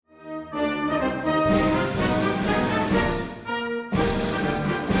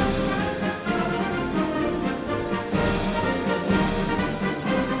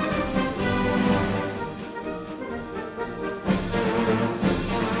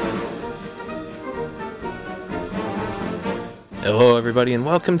Hello, everybody, and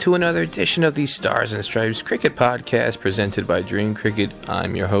welcome to another edition of the Stars and Stripes Cricket Podcast presented by Dream Cricket.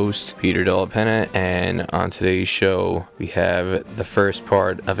 I'm your host, Peter Della Penna, and on today's show, we have the first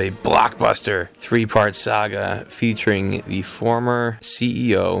part of a blockbuster three-part saga featuring the former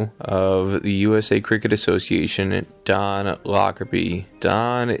CEO of the USA Cricket Association, Don Lockerbie.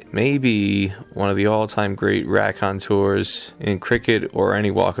 Don may be one of the all-time great raconteurs in cricket or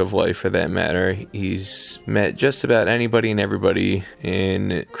any walk of life for that matter. He's met just about anybody and everybody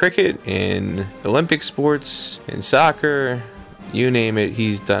in cricket, in Olympic sports, in soccer, you name it,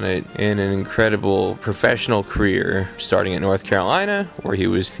 he's done it in an incredible professional career, starting at North Carolina, where he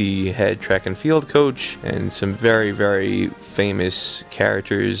was the head track and field coach, and some very, very famous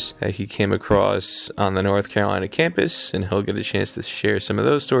characters that he came across on the North Carolina campus, and he'll get a chance to share some of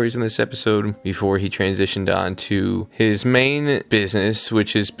those stories in this episode before he transitioned on to his main business,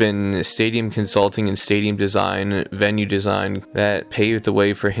 which has been stadium consulting and stadium design, venue design, that paved the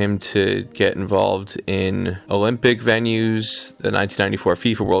way for him to get involved in Olympic venues, the 1994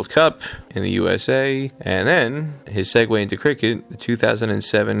 FIFA World Cup in the USA, and then his segue into cricket, the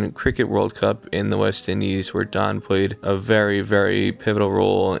 2007 Cricket World Cup in the West Indies, where Don played a very, very pivotal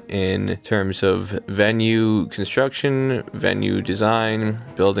role in terms of venue construction, venue design,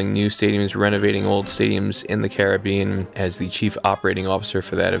 building new stadiums, renovating old stadiums in the Caribbean as the chief operating officer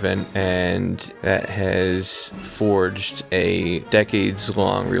for that event, and that has forged a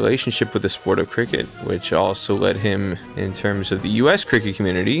decades-long relationship with the sport of cricket, which also led him, in terms of the U.S. cricket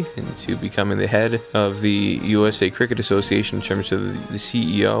community, into becoming the head of the USA Cricket Association in terms of the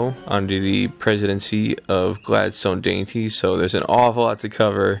CEO under the presidency of Gladstone Dainty. So there's an awful lot to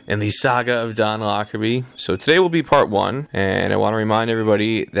cover in the saga of Don Lockerbie. So today will be part one, and I want to remind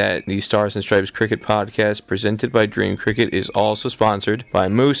everybody that the Stars and Stripes Cricket Podcast presented by Dream Cricket is also sponsored by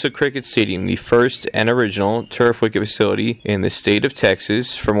Moosa Cricket Stadium, the first and original turf wicket facility in the state of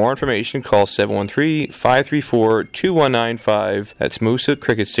Texas. For more information, call 713-534-2195. That's Moosa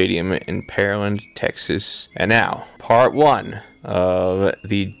Cricket Stadium in Pearland, Texas. And now, part one of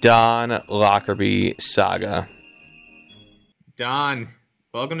the Don Lockerbie saga. Don,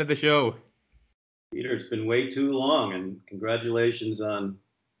 welcome to the show. Peter, it's been way too long, and congratulations on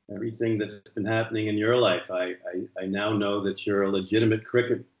everything that's been happening in your life. I now know that you're a legitimate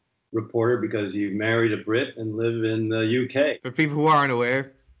cricket reporter because you married a Brit and live in the UK. For people who aren't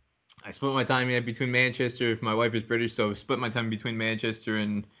aware, I split my time between Manchester. My wife is British, so I split my time between Manchester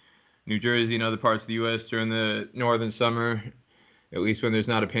and New Jersey and other parts of the U.S. during the northern summer, at least when there's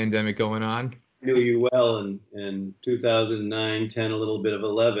not a pandemic going on. I knew you well in 2009, 10, a little bit of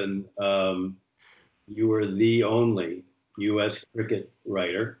 11. You were the only U.S. cricket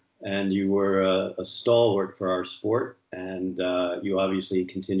writer, and you were a stalwart for our sport, and you obviously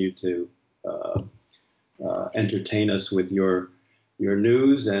continued to entertain us with your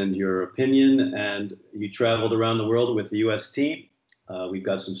news and your opinion, and you traveled around the world with the U.S. team. We've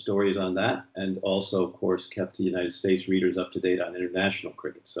got some stories on that, and also, of course, kept the United States readers up to date on international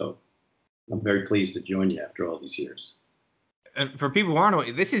cricket. So I'm very pleased to join you after all these years. And for people who aren't aware,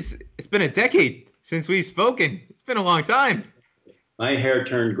 it's been a decade since we've spoken. It's been a long time. My hair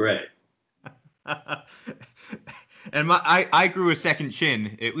turned gray. And I grew a second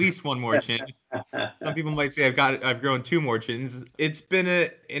chin, at least one more chin. Some people might say I've grown two more chins. It's been an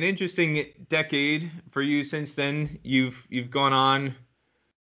interesting decade for you since then. You've gone on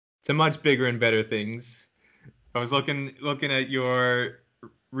to much bigger and better things. I was looking at your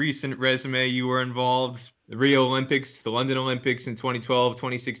recent resume. You were involved the Rio Olympics, the London Olympics in 2012,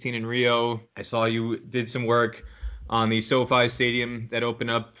 2016 in Rio. I saw you did some work on the SoFi Stadium that opened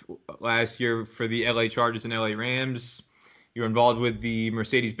up last year for the LA Chargers and LA Rams. You were involved with the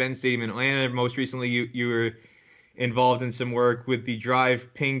Mercedes-Benz Stadium in Atlanta. Most recently, you were involved in some work with the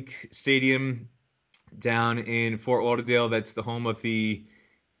Drive Pink Stadium down in Fort Lauderdale. That's the home of the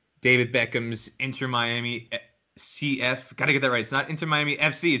David Beckham's Inter Miami CF. Got to get that right. It's not Inter Miami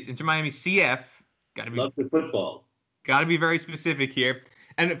FC. It's Inter Miami CF. Love the football. Got to be very specific here.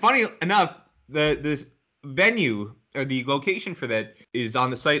 And funny enough, this venue, or the location for that, is on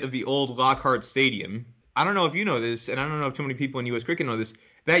the site of the old Lockhart Stadium. I don't know if you know this, and I don't know if too many people in U.S. cricket know this.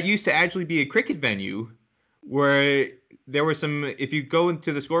 That used to actually be a cricket venue where there were some, if you go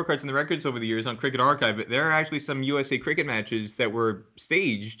into the scorecards and the records over the years on Cricket Archive, there are actually some USA cricket matches that were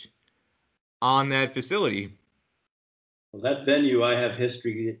staged on that facility. Well, that venue, I have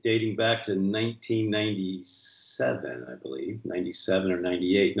history dating back to 1997, I believe, 97 or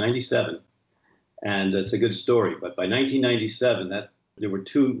 98, 97. And it's a good story. But by 1997, there were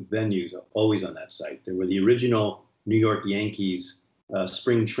two venues always on that site. There were the original New York Yankees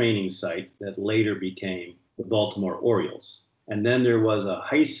spring training site that later became the Baltimore Orioles. And then there was a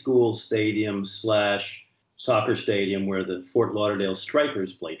high school stadium slash soccer stadium where the Fort Lauderdale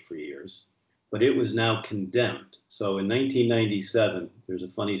Strikers played for years, but it was now condemned. So in 1997, there's a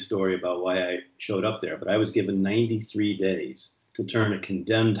funny story about why I showed up there, but I was given 93 days to turn a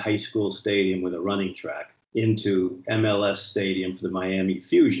condemned high school stadium with a running track into MLS stadium for the Miami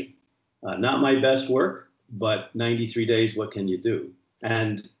Fusion. Not my best work, but 93 days, what can you do?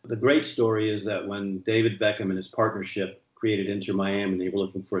 And the great story is that when David Beckham and his partnership created Inter Miami, and they were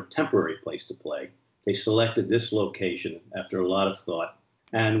looking for a temporary place to play, they selected this location after a lot of thought,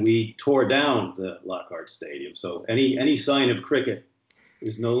 and we tore down the Lockhart Stadium. So any sign of cricket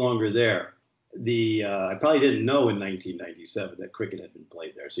is no longer there. I probably didn't know in 1997 that cricket had been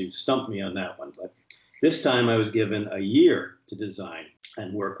played there, so you stumped me on that one. But this time I was given a year to design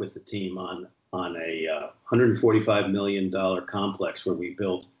and work with the team on a $145 million complex where we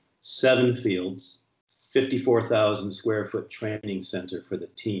built 7 fields, 54,000 square foot training center for the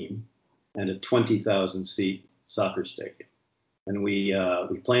team, and a 20,000 seat soccer stadium. And we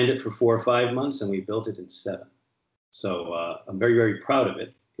planned it for 4 or 5 months, and we built it in 7. So I'm very, very proud of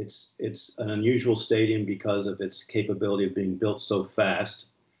it. It's an unusual stadium because of its capability of being built so fast.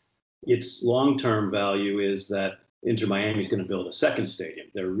 Its long-term value is that Inter Miami is going to build a second stadium,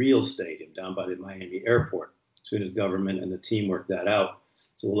 their real stadium down by the Miami airport, as soon as government and the team work that out.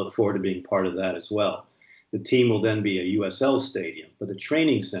 So we'll look forward to being part of that as well. The team will then be a USL stadium, but the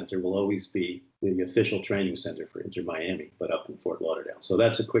training center will always be the official training center for Inter Miami, but up in Fort Lauderdale. So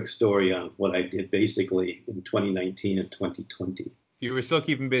that's a quick story on what I did basically in 2019 and 2020. You were still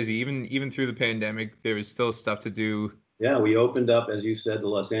keeping busy, even through the pandemic. There was still stuff to do. Yeah, we opened up, as you said, the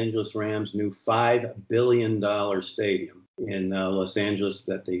Los Angeles Rams' new $5 billion stadium in Los Angeles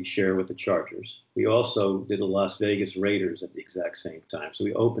that they share with the Chargers. We also did the Las Vegas Raiders at the exact same time. So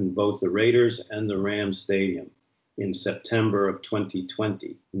we opened both the Raiders and the Rams Stadium in September of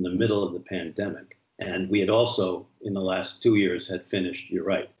 2020, in the middle of the pandemic. And we had also, in the last 2 years, had finished, you're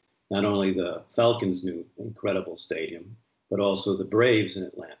right, not only the Falcons' new incredible stadium, but also the Braves in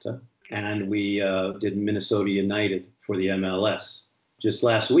Atlanta. And we did Minnesota United for the MLS. Just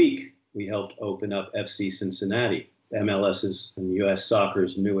last week, we helped open up FC Cincinnati, MLS's and U.S.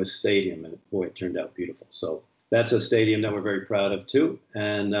 Soccer's newest stadium. And boy, it turned out beautiful. So that's a stadium that we're very proud of, too.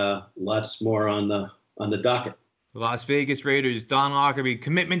 And lots more on the docket. Las Vegas Raiders, Don Lockerbie,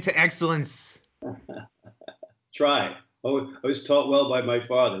 commitment to excellence. Try. Oh, I was taught well by my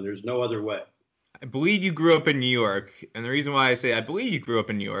father. There's no other way. I believe you grew up in New York. And the reason why I say I believe you grew up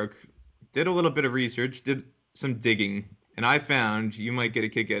in New York, did a little bit of research, did some digging, and I found you might get a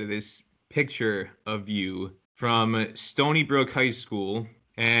kick out of this picture of you from Stony Brook High School,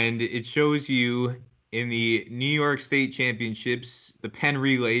 and it shows you in the New York State Championships, the Penn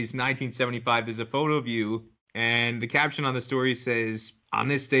Relays, 1975. There's a photo of you, and the caption on the story says, "On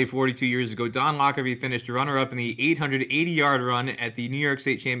this day 42 years ago, Don Lockerbie finished runner-up in the 880-yard run at the New York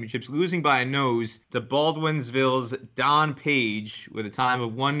State Championships, losing by a nose to Baldwinsville's Don Page with a time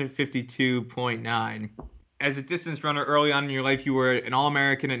of 1:52.9. As a distance runner early on in your life, you were an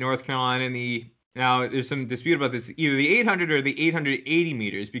All-American at North Carolina now there's some dispute about this, either the 800 or the 880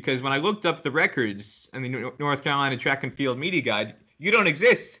 meters, because when I looked up the records in the North Carolina Track and Field Media Guide, you don't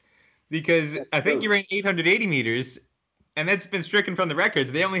exist, because I think you ran 880 meters, and that's been stricken from the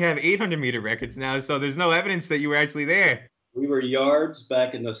records. They only have 800-meter records now, so there's no evidence that you were actually there. We were yards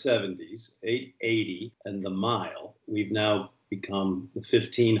back in the 70s, 880 and the mile. We've now become the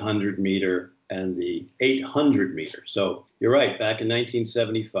 1,500-meter and the 800-meter. So you're right, back in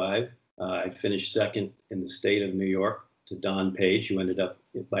 1975, I finished second in the state of New York to Don Page, who ended up,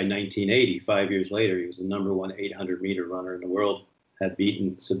 by 1980, 5 years later, he was the number 1 800-meter runner in the world, had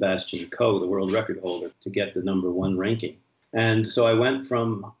beaten Sebastian Coe, the world record holder, to get the number 1 ranking. And so I went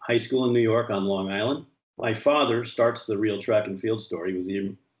from high school in New York on Long Island. My father starts the real track and field story. He was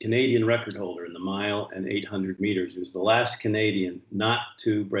the Canadian record holder in the mile and 800 meters. He was the last Canadian not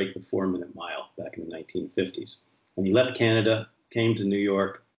to break the 4-minute mile back in the 1950s. And he left Canada, came to New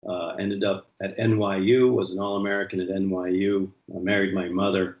York, ended up at NYU, was an All-American at NYU, married my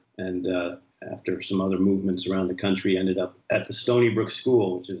mother, and after some other movements around the country, ended up at the Stony Brook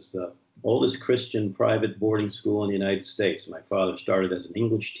School, which is the oldest Christian private boarding school in the United States. My father started as an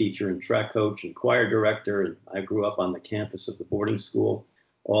English teacher and track coach and choir director, and I grew up on the campus of the boarding school.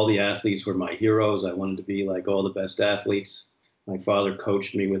 All the athletes were my heroes. I wanted to be like all the best athletes. My father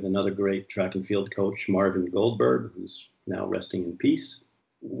coached me with another great track and field coach, Marvin Goldberg, who's now resting in peace.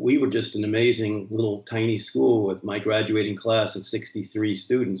 We were just an amazing little tiny school with my graduating class of 63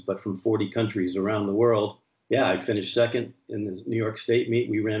 students, but from 40 countries around the world. Yeah, I finished second in the New York State meet.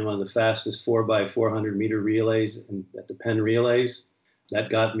 We ran one of the fastest 4x400 meter relays at the Penn Relays. That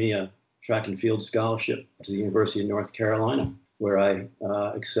got me a track and field scholarship to the University of North Carolina, where I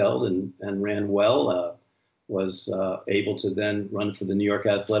excelled and ran well. Was able to then run for the New York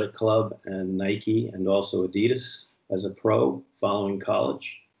Athletic Club and Nike and also Adidas as a pro following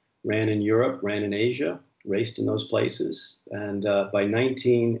college. Ran in Europe, ran in Asia, raced in those places. And by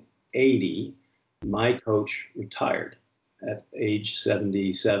 1980, my coach retired at age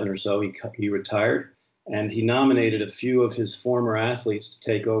 77 or so. He retired, and he nominated a few of his former athletes to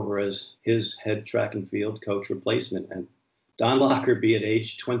take over as his head track and field coach replacement. And Don Lockerbie at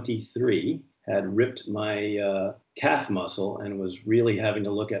age 23 had ripped my calf muscle and was really having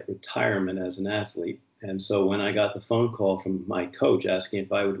to look at retirement as an athlete. And so when I got the phone call from my coach asking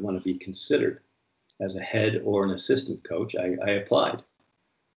if I would want to be considered as a head or an assistant coach, I applied.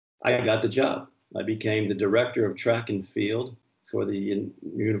 I got the job. I became the director of track and field for the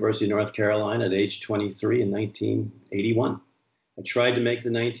University of North Carolina at age 23 in 1981. I tried to make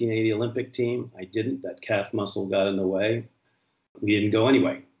the 1980 Olympic team. I didn't. That calf muscle got in the way. We didn't go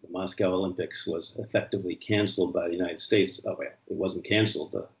anyway. The Moscow Olympics was effectively canceled by the United States. Oh, well, it wasn't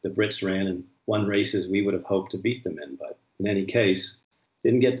canceled. The Brits ran and won races we would have hoped to beat them in. But in any case,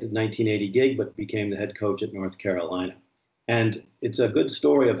 didn't get the 1980 gig, but became the head coach at North Carolina. And it's a good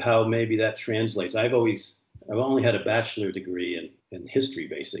story of how maybe that translates. I've only had a bachelor degree in history,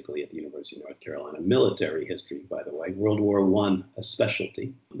 basically, at the University of North Carolina, military history, by the way, World War I, a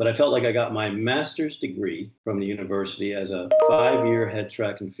specialty. But I felt like I got my master's degree from the university as a 5-year head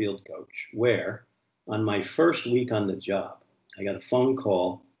track and field coach, where on my first week on the job, I got a phone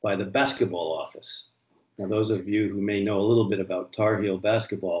call by the basketball office. Now, those of you who may know a little bit about Tar Heel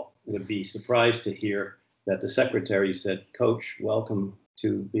basketball would be surprised to hear that the secretary said, "Coach, welcome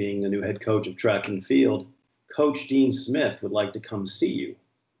to being the new head coach of track and field. Coach Dean Smith would like to come see you."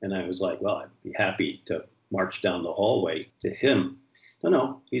 And I was like, well, I'd be happy to march down the hallway to him.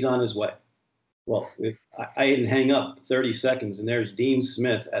 No, he's on his way. Well, I didn't hang up 30 seconds, and there's Dean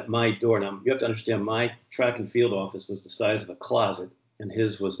Smith at my door. Now, you have to understand, my track and field office was the size of a closet, and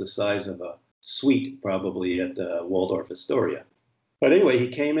his was the size of a suite, probably at the Waldorf Astoria. But anyway, he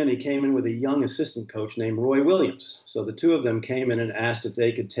came in with a young assistant coach named Roy Williams. So the two of them came in and asked if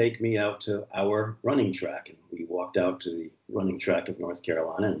they could take me out to our running track. And we walked out to the running track of North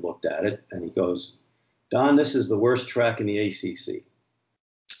Carolina and looked at it. And he goes, "Don, this is the worst track in the ACC."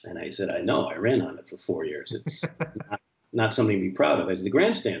 And I said, "I know, I ran on it for 4 years. It's not something to be proud of." I said, "The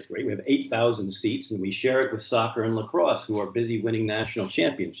grandstand's great. We have 8,000 seats, and we share it with soccer and lacrosse, who are busy winning national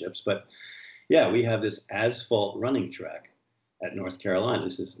championships. But yeah, we have this asphalt running track at North Carolina."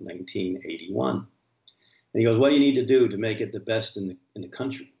 This is 1981. And he goes, "What do you need to do to make it the best in the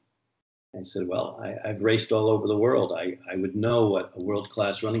country?" I said, "Well, I've raced all over the world. I would know what a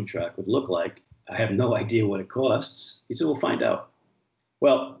world-class running track would look like. I have no idea what it costs." He said, "We'll find out."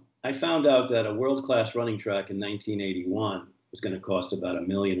 Well, I found out that a world-class running track in 1981 was going to cost about $1.5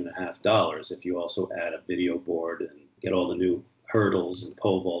 million if you also add a video board and get all the new hurdles and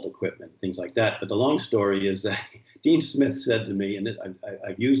pole vault equipment, things like that. But the long story is that Dean Smith said to me, and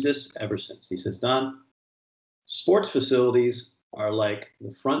I've used this ever since, he says, "Don, sports facilities are like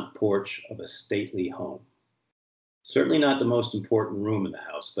the front porch of a stately home. Certainly not the most important room in the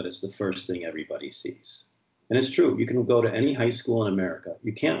house, but it's the first thing everybody sees." And it's true. You can go to any high school in America.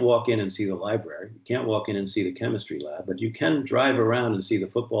 You can't walk in and see the library. You can't walk in and see the chemistry lab, but you can drive around and see the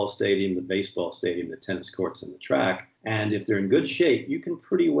football stadium, the baseball stadium, the tennis courts, and the track. And if they're in good shape, you can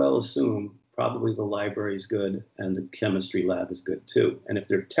pretty well assume probably the library is good and the chemistry lab is good too. And if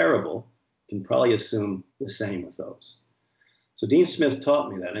they're terrible, you can probably assume the same with those. So Dean Smith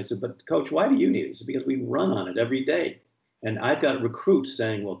taught me that. And I said, "But Coach, why do you need it?" He said, "Because we run on it every day. And I've got recruits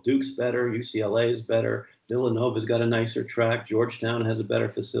saying, well, Duke's better, UCLA is better, Villanova's got a nicer track, Georgetown has a better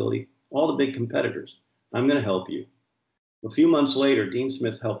facility, all the big competitors. I'm going to help you." A few months later, Dean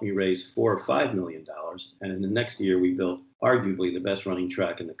Smith helped me raise $4 or $5 million. And in the next year, we built arguably the best running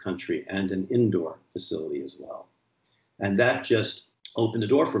track in the country and an indoor facility as well. And that just opened the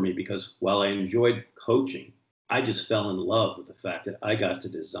door for me, because while I enjoyed coaching, I just fell in love with the fact that I got to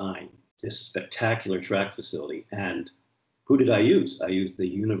design this spectacular track facility. And who did I use? I used the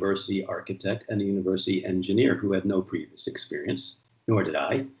university architect and the university engineer who had no previous experience, nor did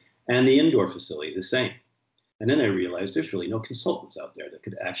I, and the indoor facility, the same. And then I realized there's really no consultants out there that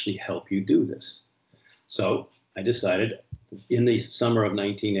could actually help you do this. So I decided in the summer of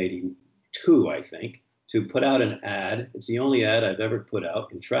 1982, I think, to put out an ad. It's the only ad I've ever put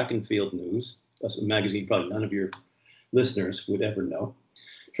out in Track and Field News, a magazine probably none of your listeners would ever know.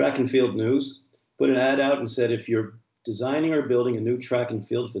 Track and Field News, put an ad out and said, if you're designing or building a new track and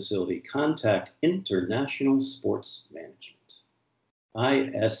field facility, contact International Sports Management,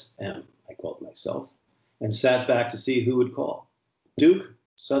 ISM, I called myself, and sat back to see who would call. Duke,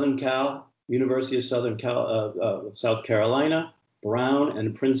 Southern Cal, University of South Carolina, Brown,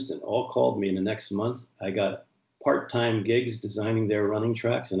 and Princeton all called me in the next month. I got part-time gigs designing their running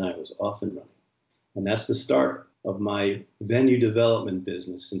tracks, and I was off and running. And that's the start of my venue development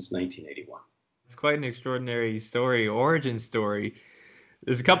business since 1981. It's quite an extraordinary story, origin story.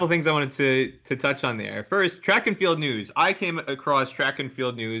 There's a couple things I wanted to touch on there. First, track and field news. I came across track and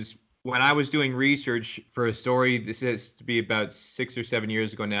field news when I was doing research for a story. This has to be about 6 or 7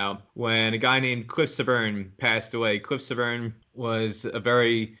 years ago now, when a guy named Cliff Severn passed away. Cliff Severn was a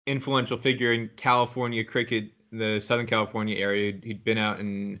very influential figure in California cricket, the Southern California area. He'd been out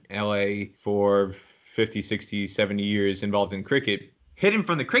in LA for 50, 60, 70 years involved in cricket. Hidden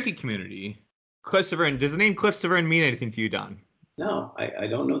from the cricket community, Cliff Severn. Does the name Cliff Severn mean anything to you, Don? No, I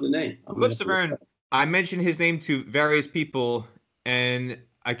don't know the name. Cliff Severn, I mentioned his name to various people, and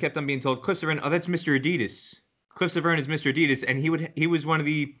I kept on being told, Cliff Severn, oh, that's Mr. Adidas. Cliff Severn is Mr. Adidas, and he was one of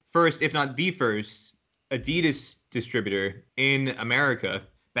the first, if not the first, Adidas distributor in America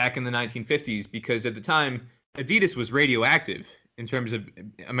back in the 1950s, because at the time, Adidas was radioactive in terms of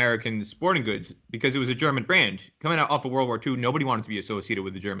American sporting goods, because it was a German brand. Coming out off of World War II, nobody wanted to be associated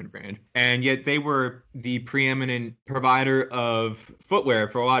with the German brand. And yet they were the preeminent provider of footwear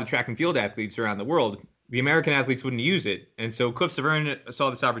for a lot of track and field athletes around the world. The American athletes wouldn't use it. And so Cliff Severn saw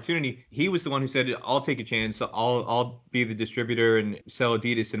this opportunity. He was the one who said, I'll take a chance. I'll be the distributor and sell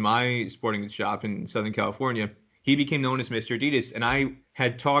Adidas in my sporting shop in Southern California. He became known as Mr. Adidas. And I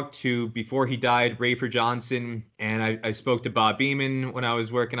had talked to, before he died, Rafer Johnson, and I spoke to Bob Beeman when I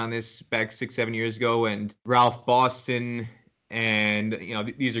was working on this back 6, 7 years ago, and Ralph Boston, and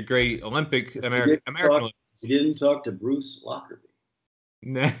these are great American Olympics. You didn't talk to Bruce Lockerbie.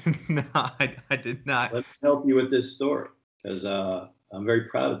 No, I did not. Let me help you with this story, because I'm very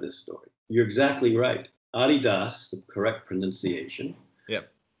proud of this story. You're exactly right. Adidas, the correct pronunciation,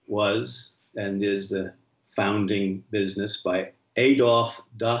 was and is the founding business by Adolf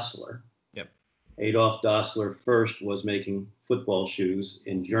Dassler. Adolf Dassler first was making football shoes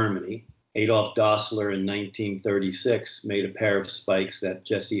in Germany. Adolf Dassler in 1936 made a pair of spikes that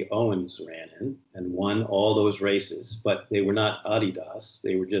Jesse Owens ran in and won all those races, but they were not Adidas.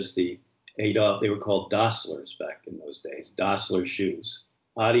 They were just they were called Dasslers back in those days, Dassler shoes.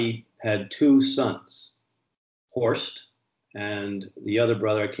 Adi had 2 sons, Horst and the other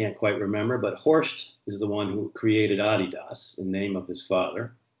brother I can't quite remember, but Horst is the one who created Adidas, the name of his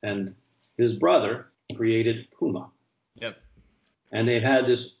father, and his brother created Puma. And they've had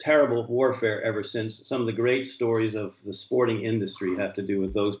this terrible warfare ever since. Some of the great stories of the sporting industry have to do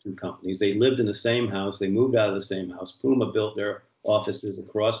with those 2 companies. They lived in the same house. They moved out of the same house. Puma built their offices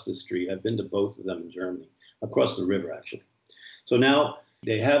across the street. I've been to both of them in Germany, across the river, actually. So now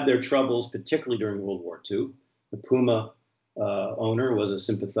they have their troubles, particularly during World War II. The Puma owner was a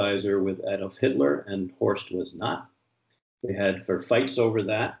sympathizer with Adolf Hitler, and Horst was not. They had fights over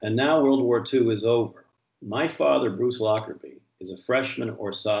that. And now World War II is over. My father, Bruce Lockerbie, is a freshman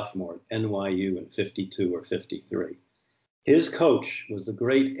or sophomore at NYU in 52 or 53. His coach was the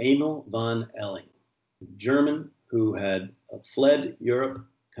great Emil von Elling, a German who had fled Europe,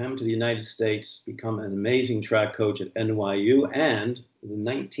 come to the United States, become an amazing track coach at NYU, and in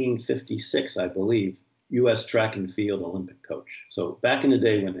 1956, I believe, U.S. track and field Olympic coach. So back in the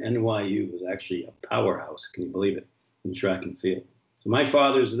day when NYU was actually a powerhouse, can you believe it, in track and field. So my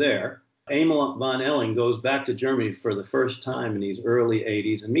father's there. Emil von Elling goes back to Germany for the first time in these early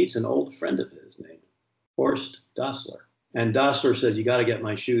 80s and meets an old friend of his named Horst Dassler. And Dassler said, you got to get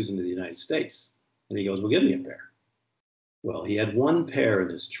my shoes into the United States. And he goes, well, give me a pair. Well, he had 1 pair in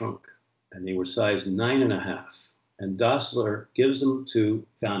his trunk, and they were size 9.5. And Dassler gives them to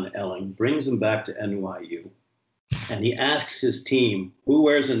von Elling, brings them back to NYU, and he asks his team, who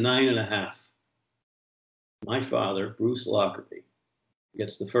wears a 9.5? My father, Bruce Lockerbie,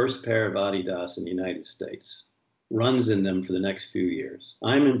 gets the first pair of Adidas in the United States, runs in them for the next few years.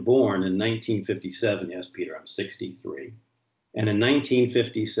 I'm born in 1957. Yes, Peter, I'm 63. And in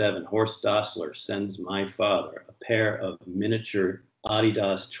 1957, Horst Dassler sends my father a pair of miniature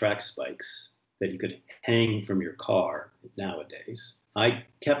Adidas track spikes that you could hang from your car nowadays. I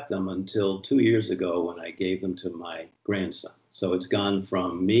kept them until 2 years ago when I gave them to my grandson. So it's gone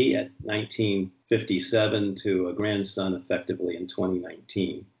from me at 1957 to a grandson effectively in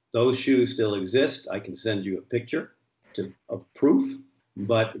 2019. Those shoes still exist. I can send you a picture of proof,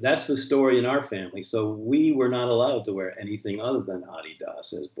 but that's the story in our family. So we were not allowed to wear anything other than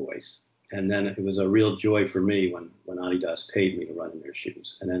Adidas as boys. And then it was a real joy for me when Adidas paid me to run in their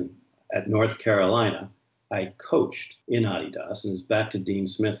shoes. And then at North Carolina, I coached in Adidas, and it's back to Dean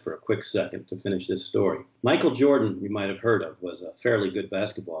Smith for a quick second to finish this story. Michael Jordan, you might have heard of, was a fairly good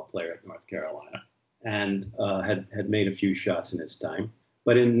basketball player at North Carolina and had made a few shots in his time.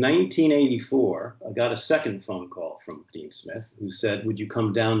 But in 1984, I got a second phone call from Dean Smith, who said, would you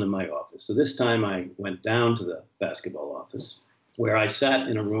come down to my office? So this time I went down to the basketball office, where I sat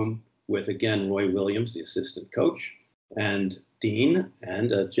in a room with, again, Roy Williams, the assistant coach, and Dean,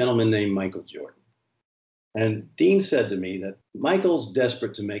 and a gentleman named Michael Jordan. And Dean said to me that Michael's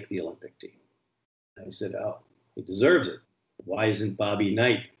desperate to make the Olympic team. I said, oh, he deserves it. Why isn't Bobby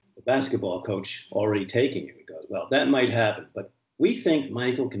Knight, the basketball coach, already taking him? He goes, well, that might happen, but we think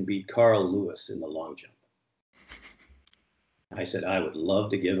Michael can beat Carl Lewis in the long jump. I said, I would love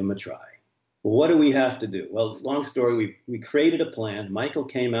to give him a try. Well, what do we have to do? Well, long story, we created a plan. Michael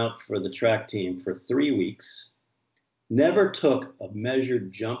came out for the track team for 3 weeks, never took a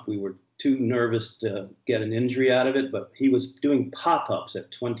measured jump. We were too nervous to get an injury out of it, but he was doing pop-ups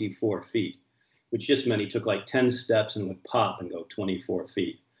at 24 feet, which just meant he took like 10 steps and would pop and go 24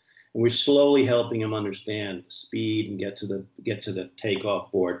 feet. And we're slowly helping him understand speed and get to the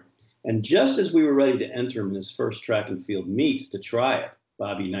takeoff board. And just as we were ready to enter him in his first track and field meet to try it,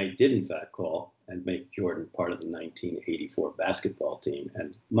 Bobby Knight did in fact call and make Jordan part of the 1984 basketball team.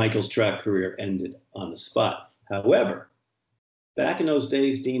 And Michael's track career ended on the spot. However, back in those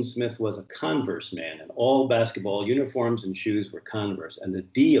days, Dean Smith was a Converse man, and all basketball uniforms and shoes were Converse. And the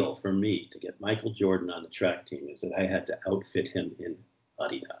deal for me to get Michael Jordan on the track team is that I had to outfit him in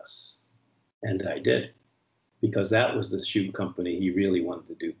Adidas. And I did, because that was the shoe company he really wanted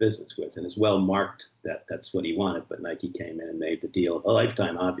to do business with. And it's well marked that that's what he wanted. But Nike came in and made the deal of a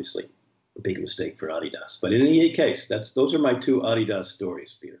lifetime, obviously. A big mistake for Adidas. But in any case, those are my two Adidas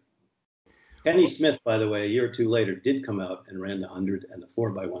stories, Peter. Kenny Smith, by the way, a year or two later, did come out and ran the 100 and the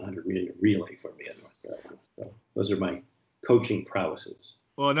 4x100 relay for me in North Carolina. So those are my coaching prowesses.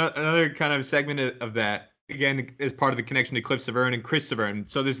 Well, another kind of segment of that, again, is part of the connection to Cliff Severn and Chris Severn.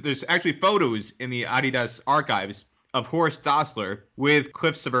 So there's actually photos in the Adidas archives of Horst Dassler with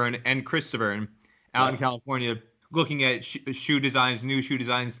Cliff Severn and Chris Severn out in California looking at shoe designs, new shoe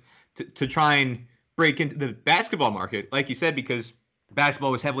designs to try and break into the basketball market, like you said, because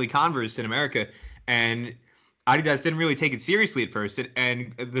basketball was heavily Converse in America, and Adidas didn't really take it seriously at first.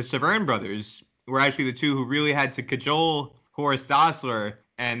 And the Severn brothers were actually the two who really had to cajole Horst Dassler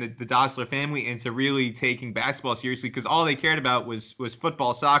and the Dassler family into really taking basketball seriously, because all they cared about was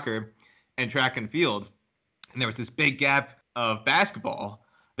football, soccer, and track and field. And there was this big gap of basketball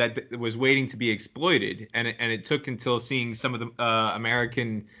that was waiting to be exploited. And it took until seeing some of the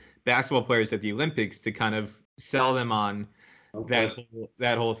American basketball players at the Olympics to kind of sell them on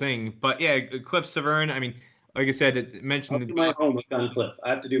that whole thing. But yeah, Cliff Severn, I mean, like I said, it mentioned. I'll do my homework on Cliff. I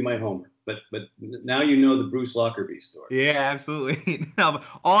have to do my homework. But now you know the Bruce Lockerbie story. Yeah, absolutely. No,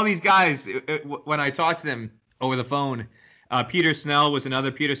 all these guys, when I talked to them over the phone, Peter Snell was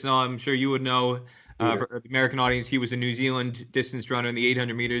another. Peter Snell, I'm sure you would know. For the American audience, he was a New Zealand distance runner in the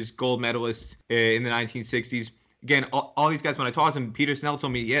 800 meters, gold medalist in the 1960s. Again, all these guys, when I talked to them, Peter Snell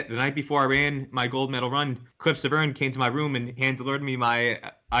told me, the night before I ran my gold medal run, Cliff Severn came to my room and hand-delivered me my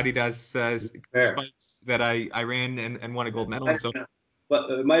Adidas spikes that I ran and won a gold medal. So, but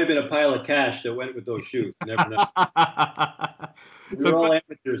it might have been a pile of cash that went with those shoes. You never know. We're all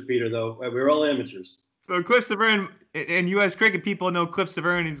amateurs, Peter, though. We're all amateurs. So Cliff Severn, in U.S. cricket, people know Cliff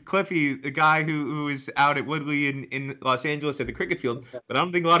Severn as Cliffy, the guy who is out at Woodley in Los Angeles at the cricket field. But I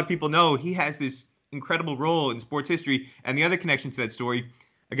don't think a lot of people know he has this incredible role in sports history. And the other connection to that story,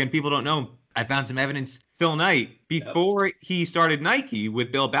 again, people don't know, I found some evidence. Phil Knight, before he started Nike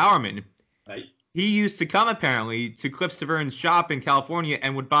with Bill Bowerman, right, he used to come apparently to Cliff Severn's shop in California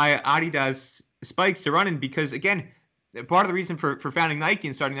and would buy Adidas spikes to run in, because, again, part of the reason for founding Nike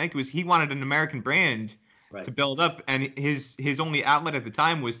and starting Nike was he wanted an American brand to build up, and his only outlet at the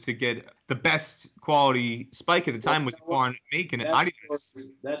time was to get the best quality spike at the time was foreign make, and Adidas.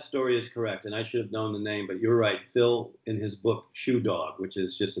 That story is correct, and I should have known the name, but you're right. Phil, in his book Shoe Dog, which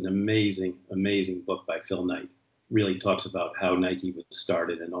is just an amazing, amazing book by Phil Knight, really talks about how Nike was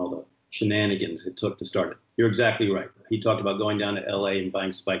started and all the shenanigans it took to start it. You're exactly right. He talked about going down to LA and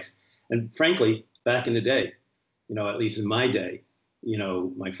buying spikes. And frankly, back in the day, at least in my day,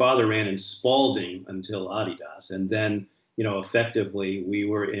 my father ran in Spalding until Adidas. And then, effectively, we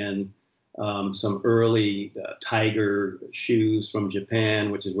were in some early Tiger shoes from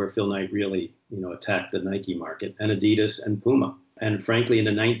Japan, which is where Phil Knight really, attacked the Nike market, and Adidas and Puma. And frankly, in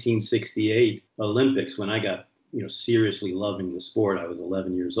the 1968 Olympics, when I got, seriously loving the sport, I was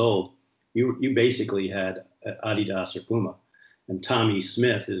 11 years old. You basically had Adidas or Puma. And Tommy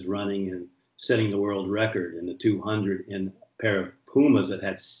Smith is running and setting the world record in the 200 in a pair of Pumas that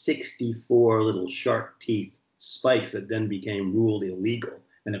had 64 little shark teeth spikes that then became ruled illegal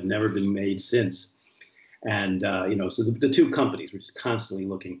and have never been made since. And, so the two companies were just constantly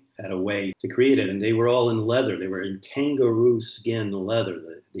looking at a way to create it. And they were all in leather. They were in kangaroo skin leather,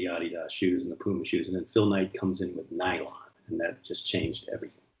 the Adidas shoes and the Puma shoes. And then Phil Knight comes in with nylon, and that just changed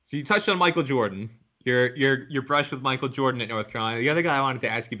everything. So you touched on Michael Jordan. Your brush with Michael Jordan at North Carolina. The other guy I wanted to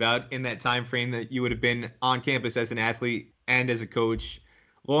ask you about in that time frame that you would have been on campus as an athlete and as a coach,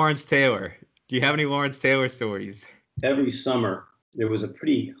 Lawrence Taylor. Do you have any Lawrence Taylor stories? Every summer, there was a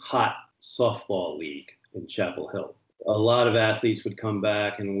pretty hot softball league in Chapel Hill. A lot of athletes would come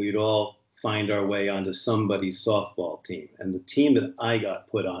back, and we'd all find our way onto somebody's softball team. And the team that I got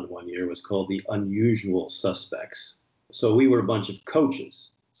put on one year was called the Unusual Suspects. So we were a bunch of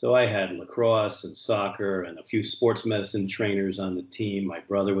coaches. So I had lacrosse and soccer and a few sports medicine trainers on the team. My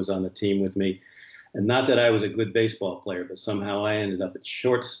brother was on the team with me. And not that I was a good baseball player, but somehow I ended up at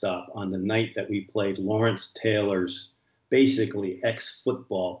shortstop on the night that we played Lawrence Taylor's basically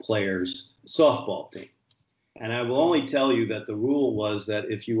ex-football players' softball team. And I will only tell you that the rule was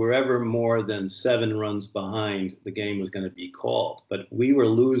that if you were ever more than 7 runs behind, the game was going to be called. But we were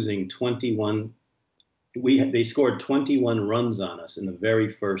losing 21. They scored 21 runs on us in the very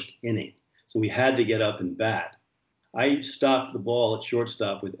first inning. So we had to get up and bat. I stopped the ball at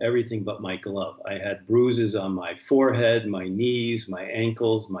shortstop with everything but my glove. I had bruises on my forehead, my knees, my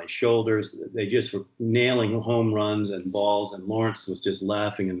ankles, my shoulders. They just were nailing home runs and balls, and Lawrence was just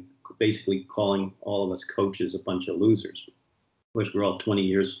laughing and basically calling all of us coaches a bunch of losers, which were all 20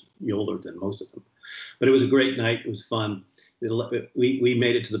 years older than most of them. But it was a great night. It was fun. We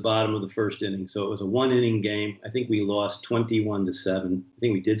made it to the bottom of the first inning, so it was a 1-inning game. I think we lost 21-7. I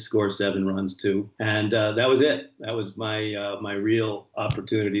think we did score 7 runs too, and that was it. That was my real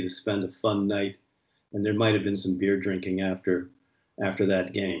opportunity to spend a fun night. And there might have been some beer drinking after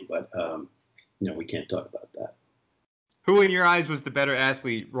that game, but we can't talk about that. Who in your eyes was the better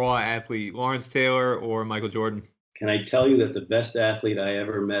athlete, raw athlete, Lawrence Taylor or Michael Jordan? Can I tell you that the best athlete I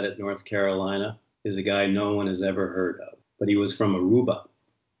ever met at North Carolina is a guy no one has ever heard of, but he was from Aruba,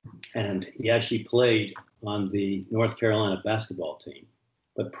 and he actually played on the North Carolina basketball team.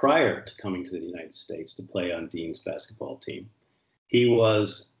 But prior to coming to the United States to play on Dean's basketball team, he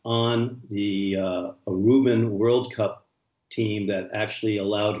was on the Aruban World Cup team that actually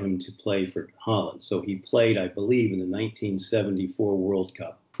allowed him to play for Holland. So he played, I believe, in the 1974 World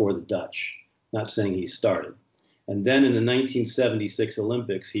Cup for the Dutch. Not saying he started. And then in the 1976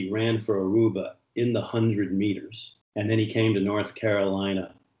 Olympics, he ran for Aruba in the 100 meters. And then he came to North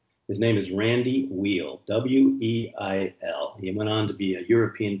Carolina. His name is Randy Weil, W-E-I-L. He went on to be a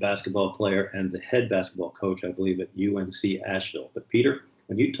European basketball player and the head basketball coach, I believe, at UNC Asheville. But Peter,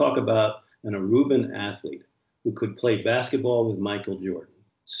 when you talk about an Aruban athlete who could play basketball with Michael Jordan,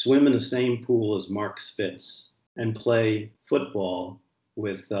 swim in the same pool as Mark Spitz, and play football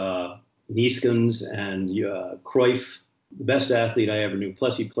with Neeskens and Cruyff, the best athlete I ever knew.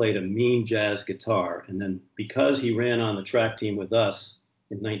 Plus, he played a mean jazz guitar. And then because he ran on the track team with us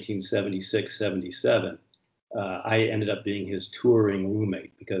in 1976-77, I ended up being his touring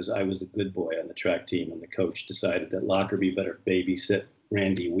roommate because I was the good boy on the track team, and the coach decided that Lockerbie better babysit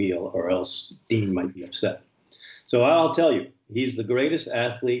Randy Weil or else Dean might be upset. So I'll tell you, he's the greatest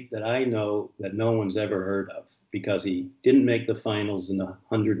athlete that I know that no one's ever heard of, because he didn't make the finals in the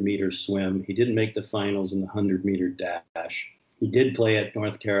 100-meter swim. He didn't make the finals in the 100-meter dash. He did play at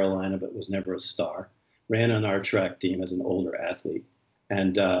North Carolina, but was never a star. Ran on our track team as an older athlete,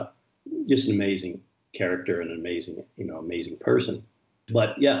 and just an amazing character and an amazing person.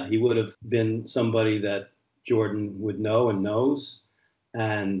 But yeah, he would have been somebody that Jordan would know and knows.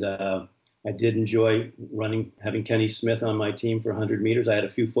 And I did enjoy having Kenny Smith on my team for 100 meters. I had a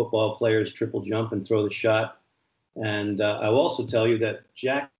few football players triple jump and throw the shot. And I will also tell you that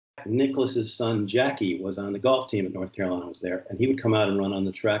Jack Nicklaus's son, Jackie, was on the golf team at North Carolina, was there. And he would come out and run on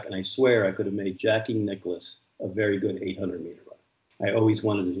the track. And I swear I could have made Jackie Nicklaus a very good 800-meter runner. I always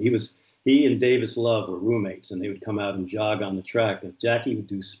wanted to. He and Davis Love were roommates, and they would come out and jog on the track. And Jackie would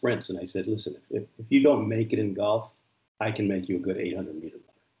do sprints. And I said, listen, if you don't make it in golf, I can make you a good 800-meter runner.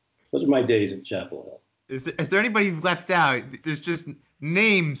 Those are my days at Chapel Hill. Is there anybody you've left out? There's just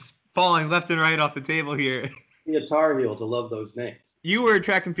names falling left and right off the table here. Be a Tar Heel to love those names. You were a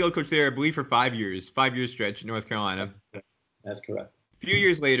track and field coach there, I believe, for 5 years, 5-year stretch in North Carolina. That's correct. A few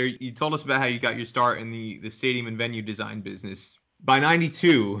years later, you told us about how you got your start in the stadium and venue design business. By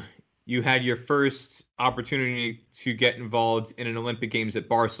 92, you had your first opportunity to get involved in an Olympic Games at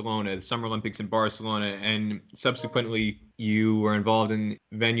Barcelona, the Summer Olympics in Barcelona, and subsequently you were involved in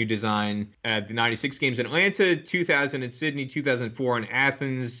venue design at the 96 Games in Atlanta, 2000 in Sydney, 2004 in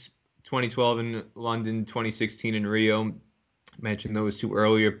Athens, 2012 in London, 2016 in Rio. Mentioned those two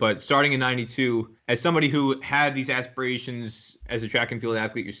earlier, but starting in 92, as somebody who had these aspirations as a track and field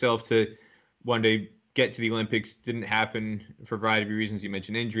athlete yourself to one day get to the Olympics, didn't happen for a variety of reasons. You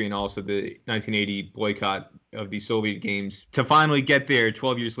mentioned injury and also the 1980 boycott of the Soviet Games. To finally get there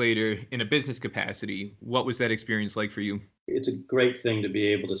 12 years later in a business capacity, what was that experience like for you? It's a great thing to be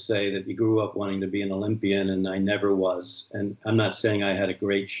able to say that you grew up wanting to be an Olympian, and I never was. And I'm not saying I had a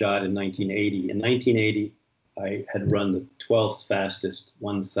great shot in 1980. In 1980, I had run the 12th fastest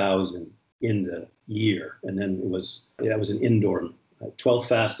 1,000 in the year, and then that was an indoor, 12th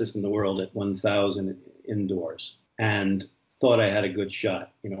fastest in the world at 1,000 indoors, and thought I had a good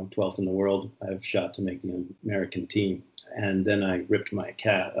shot. 12th in the world, I have a shot to make the American team, and then I ripped my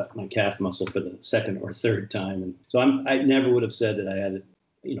calf muscle for the second or third time, and so I never would have said that I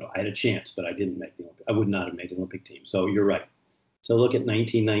had a chance, but I didn't make the Olympic. I would not have made the Olympic team. So you're right. So look at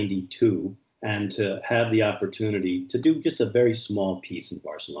 1992. And to have the opportunity to do just a very small piece in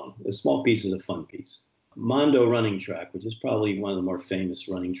Barcelona. A small piece is a fun piece. Mondo Running Track, which is probably one of the more famous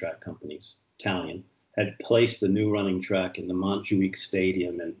running track companies, Italian, had placed the new running track in the Montjuic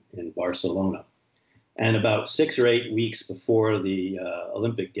Stadium in Barcelona. And about 6 or 8 weeks before the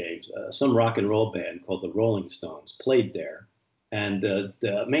Olympic Games, some rock and roll band called the Rolling Stones played there. And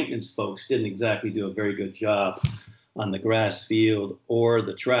the maintenance folks didn't exactly do a very good job on the grass field or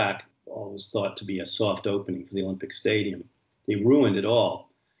the track. Always thought to be a soft opening for the Olympic Stadium. They ruined it all.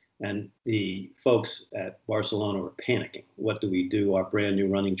 And the folks at Barcelona were panicking. What do we do? Our brand new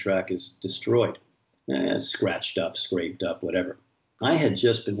running track is destroyed. Scratched up, scraped up, whatever. I had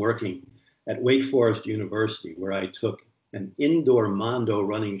just been working at Wake Forest University, where I took an indoor Mondo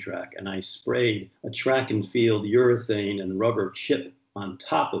running track and I sprayed a track and field urethane and rubber chip on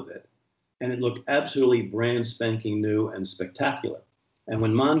top of it. And it looked absolutely brand spanking new and spectacular. And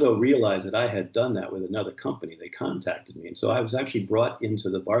when Mondo realized that I had done that with another company, they contacted me. And so I was actually brought into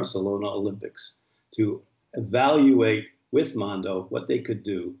the Barcelona Olympics to evaluate with Mondo what they could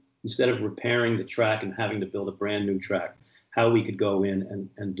do instead of repairing the track and having to build a brand new track, how we could go in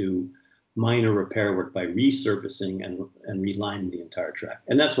and do minor repair work by resurfacing and relining the entire track.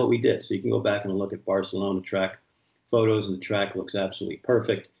 And that's what we did. So you can go back and look at Barcelona track photos, and the track looks absolutely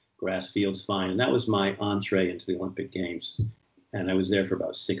perfect. Grass field's fine. And that was my entree into the Olympic Games. And I was there for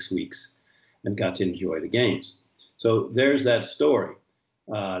about 6 weeks and got to enjoy the games. So there's that story.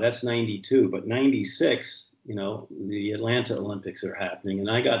 That's 92. But 96, the Atlanta Olympics are happening.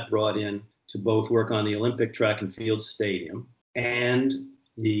 And I got brought in to both work on the Olympic track and field stadium and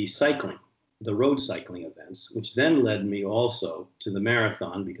the road cycling events, which then led me also to the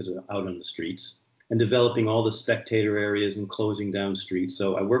marathon because of out on the streets and developing all the spectator areas and closing down streets.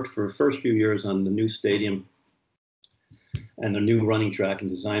 So I worked for the first few years on the new stadium and the new running track, and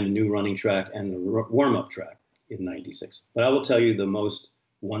designed a new running track and the warm-up track in 96. But I will tell you the most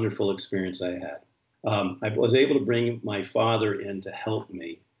wonderful experience I had. I was able to bring my father in to help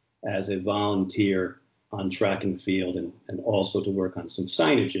me as a volunteer on track and field, and also to work on some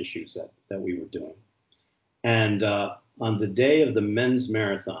signage issues that we were doing. And on the day of the men's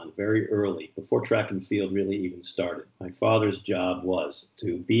marathon, very early, before track and field really even started, my father's job was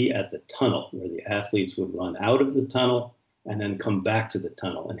to be at the tunnel where the athletes would run out of the tunnel and then come back to the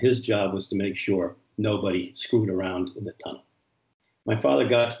tunnel. And his job was to make sure nobody screwed around in the tunnel. My father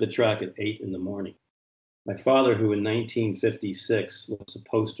got to the track at 8 in the morning. My father, who in 1956 was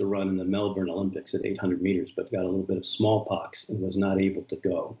supposed to run in the Melbourne Olympics at 800 meters, but got a little bit of smallpox and was not able to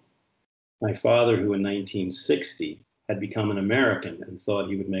go. My father, who in 1960 had become an American and thought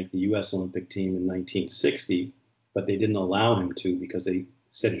he would make the U.S. Olympic team in 1960, but they didn't allow him to because they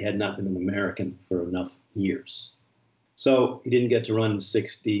said he had not been an American for enough years. So he didn't get to run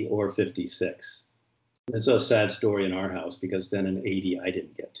 60 or 56. It's a sad story in our house because then in 80, I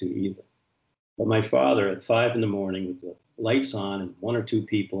didn't get to either. But my father at 5 in the morning with the lights on and 1 or 2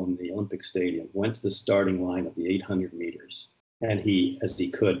 people in the Olympic Stadium went to the starting line of the 800 meters. And he, as he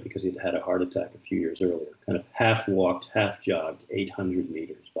could, because he'd had a heart attack a few years earlier, kind of half walked, half jogged 800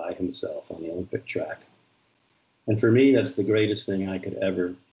 meters by himself on the Olympic track. And for me, that's the greatest thing I could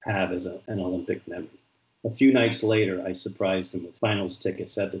ever have as an Olympic memory. A few nights later, I surprised him with finals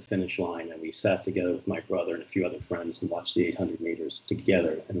tickets at the finish line, and we sat together with my brother and a few other friends and watched the 800 meters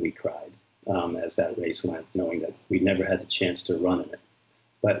together, and we cried as that race went, knowing that we never had the chance to run in it.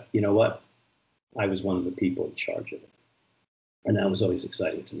 But you know what? I was one of the people in charge of it. And that was always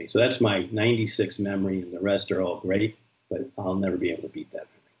exciting to me. So that's my 96 memory, and the rest are all great, but I'll never be able to beat that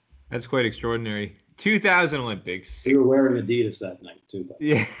memory. That's quite extraordinary. 2000 Olympics. You were wearing Adidas that night, too. Buddy.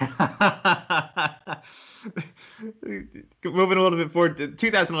 Yeah. Moving a little bit forward,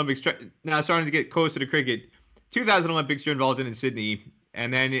 2000 Olympics, now starting to get closer to cricket. 2000 Olympics you're involved in Sydney,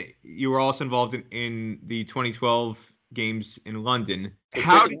 and then you were also involved in the 2012 games in London. So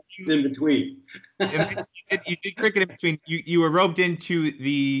how did you in between? you did cricket in between. You were roped into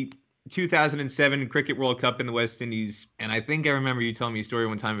the 2007 Cricket World Cup in the West Indies, and I think I remember you telling me a story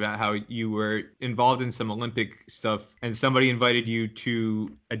one time about how you were involved in some Olympic stuff, and somebody invited you to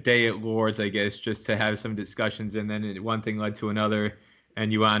a day at Lord's, I guess, just to have some discussions, and then one thing led to another,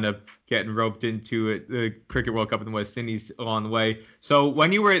 and you wound up getting roped into it, the Cricket World Cup in the West Indies along the way. So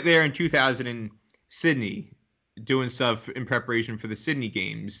when you were there in 2000 in Sydney, doing stuff in preparation for the Sydney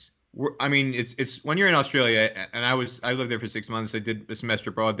games, I mean, it's when you're in Australia, and I lived there for 6 months. I did a semester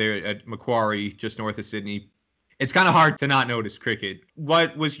abroad there at Macquarie, just north of Sydney. It's kind of hard to not notice cricket.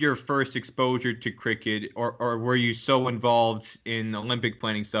 What was your first exposure to cricket, or were you so involved in Olympic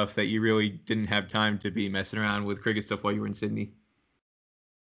planning stuff that you really didn't have time to be messing around with cricket stuff while you were in Sydney?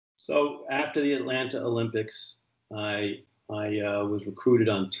 So after the Atlanta Olympics, I was recruited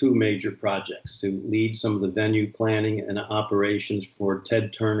on two major projects to lead some of the venue planning and operations for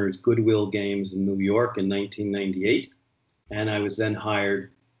Ted Turner's Goodwill Games in New York in 1998. And I was then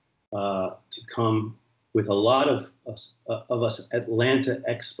hired to come with a lot of us Atlanta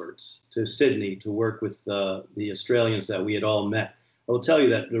experts to Sydney to work with the Australians that we had all met. I will tell you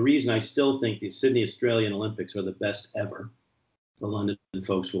that the reason I still think the Sydney Australian Olympics are the best ever, the London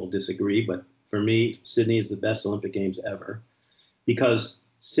folks will disagree, but for me, Sydney is the best Olympic Games ever, because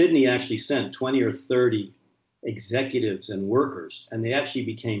Sydney actually sent 20 or 30 executives and workers, and they actually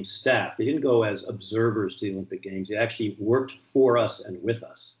became staff. They didn't go as observers to the Olympic Games. They actually worked for us and with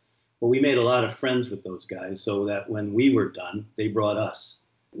us. Well, we made a lot of friends with those guys, so that when we were done, they brought us.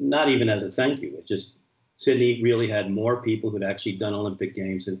 Not even as a thank you. It just, Sydney really had more people who'd actually done Olympic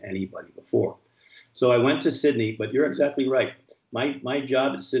Games than anybody before. So I went to Sydney, but you're exactly right. My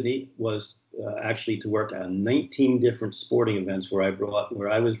job at Sydney was actually to work on 19 different sporting events where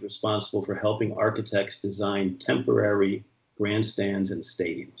I was responsible for helping architects design temporary grandstands and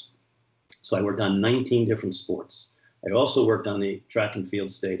stadiums. So I worked on 19 different sports. I also worked on the track and field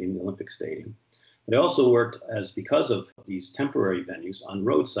stadium, the Olympic Stadium. But I also worked, because of these temporary venues, on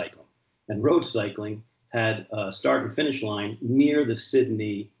road cycling. And road cycling had a start and finish line near the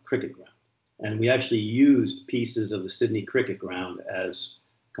Sydney cricket ground. And we actually used pieces of the Sydney cricket ground as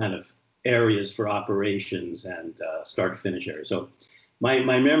kind of areas for operations and start to finish areas. So my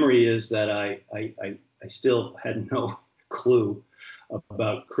memory is that I still had no clue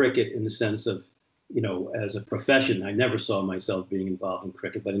about cricket in the sense of, as a profession. I never saw myself being involved in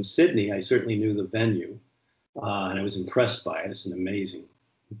cricket. But in Sydney, I certainly knew the venue, and I was impressed by it. It's an amazing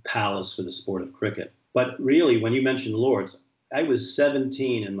palace for the sport of cricket. But really, when you mentioned Lord's, I was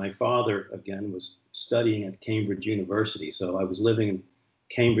 17, and my father, again, was studying at Cambridge University. So I was living in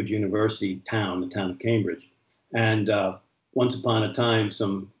Cambridge University town, the town of Cambridge. And once upon a time,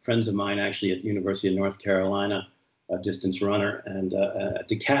 some friends of mine actually at University of North Carolina, a distance runner, and a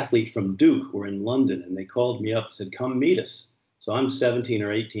decathlete from Duke were in London. And they called me up and said, come meet us. So I'm 17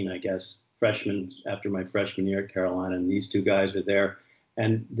 or 18, I guess, freshman, after my freshman year at Carolina. And these two guys were there.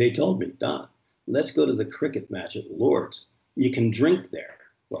 And they told me, Don, let's go to the cricket match at Lord's. You can drink there.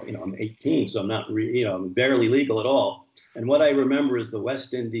 Well, I'm 18, so I'm not, I'm barely legal at all. And what I remember is the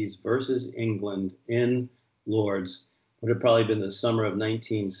West Indies versus England in Lord's would have probably been the summer of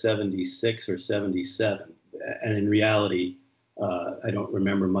 1976 or 77. And in reality, I don't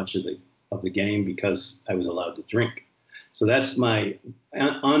remember much of the game because I was allowed to drink. So that's my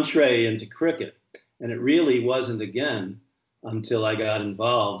entree into cricket. And it really wasn't again until I got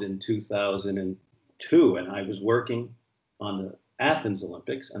involved in 2002, and I was working on the Athens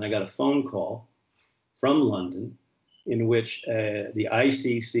Olympics, and I got a phone call from London in which the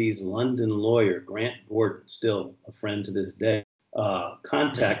ICC's London lawyer, Grant Gordon, still a friend to this day,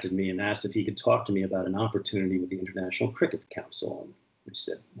 contacted me and asked if he could talk to me about an opportunity with the International Cricket Council. And I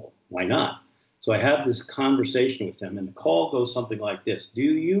said, well, why not? So I have this conversation with him, and the call goes something like this. Do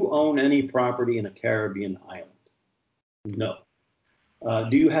you own any property in a Caribbean island? No.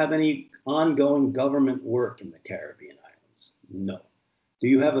 Do you have any ongoing government work in the Caribbean islands? No. Do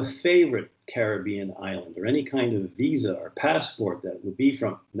you have a favorite Caribbean island or any kind of visa or passport that would be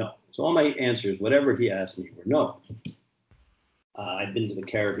from? No. So all my answers, whatever he asked me, were no. I'd been to the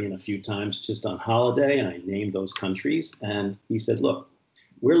Caribbean a few times just on holiday, and I named those countries. And he said, look,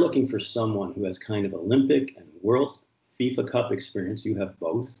 we're looking for someone who has kind of Olympic and world FIFA Cup experience. You have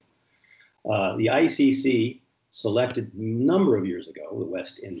both. The ICC selected a number of years ago the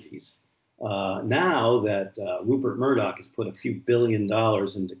West Indies. Now that Rupert Murdoch has put a few $1 billion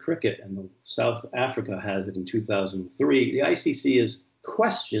into cricket and South Africa has it in 2003, the ICC is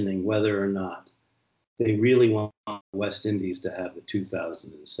questioning whether or not they really want West Indies to have the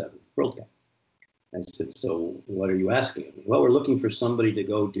 2007 World Cup. I said, so what are you asking? Well, we're looking for somebody to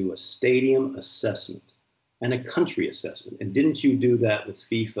go do a stadium assessment and a country assessment. And didn't you do that with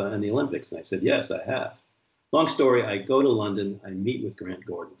FIFA and the Olympics? And I said, yes, I have. Long story, I go to London, I meet with Grant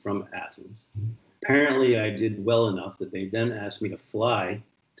Gordon from Athens. Apparently, I did well enough that they then asked me to fly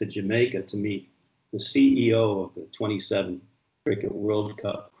to Jamaica to meet the CEO of the 27 Cricket World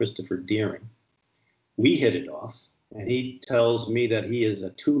Cup, Christopher Deering. We hit it off, and he tells me that he is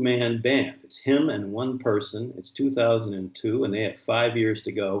a two-man band. It's him and one person. It's 2002, and they have 5 years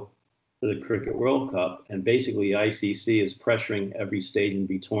to go for the Cricket World Cup, and basically ICC is pressuring every stadium to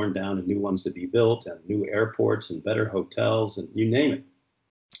be torn down and new ones to be built and new airports and better hotels and you name it.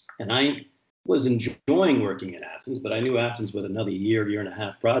 And I was enjoying working in Athens, but I knew Athens was another year and a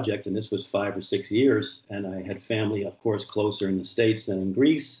half project, and this was 5 or 6 years, and I had family, of course, closer in the States than in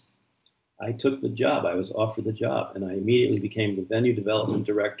Greece. I took the job. I was offered the job, and I immediately became the venue development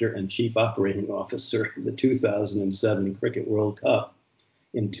director and chief operating officer of the 2007 Cricket World Cup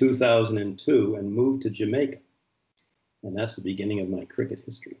in 2002 and moved to Jamaica. And that's the beginning of my cricket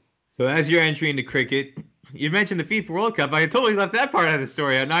history. So as you're entry into cricket, you mentioned the FIFA World Cup. I totally left that part out of the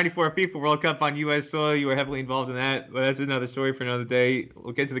story. A 94 FIFA World Cup on U.S. soil. You were heavily involved in that. But that's another story for another day.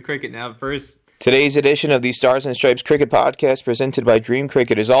 We'll get to the cricket now. First, Today's edition of the Stars and Stripes Cricket Podcast, presented by Dream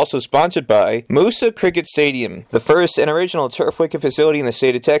Cricket, is also sponsored by Moosa Cricket Stadium, the first and original turf wicket facility in the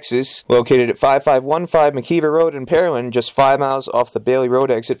state of Texas, located at 5515 McKeever Road in Pearland, just 5 miles off the Bailey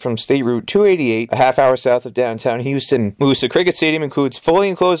Road exit from State Route 288, a half hour south of downtown Houston. Moosa Cricket Stadium includes fully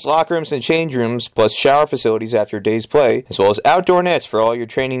enclosed locker rooms and change rooms, plus shower facilities after a day's play, as well as outdoor nets for all your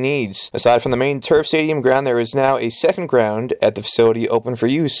training needs. Aside from the main turf stadium ground, there is now a second ground at the facility open for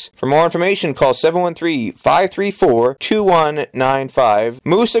use. For more information, call 713-534-2195.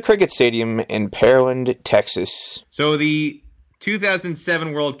 Moosa Cricket Stadium in Pearland, Texas. so the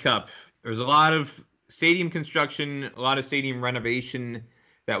 2007 World Cup, there was a lot of stadium construction, a lot of stadium renovation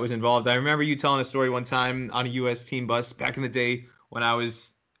that was involved. I remember you telling a story one time on a U.S. team bus back in the day when I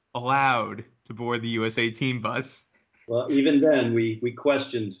was allowed to board the USA team bus. Well, even then, we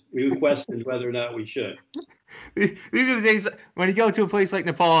questioned whether or not we should. These are the days when you go to a place like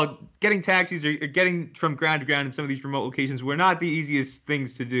Nepal, getting taxis or getting from ground to ground in some of these remote locations were not the easiest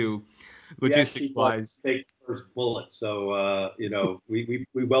things to do, logistics-wise. Take the first bullet, so we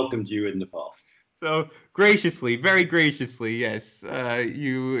welcomed you in Nepal. So graciously, very graciously, yes,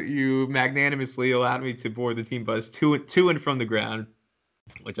 you magnanimously allowed me to board the team bus to and from the ground,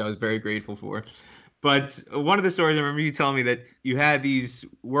 which I was very grateful for. But one of the stories, I remember you telling me that you had these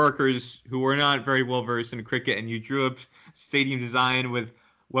workers who were not very well versed in cricket, and you drew up stadium design with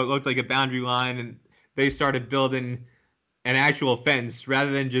what looked like a boundary line, and they started building an actual fence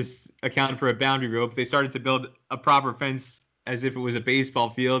rather than just account for a boundary rope. They started to build a proper fence as if it was a baseball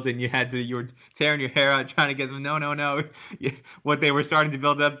field, and you were tearing your hair out trying to get them. No. What they were starting to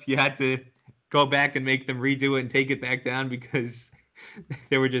build up, you had to go back and make them redo it and take it back down because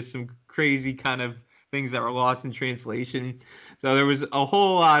there were just some crazy kind of things that were lost in translation. So there was a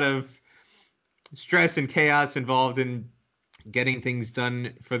whole lot of stress and chaos involved in getting things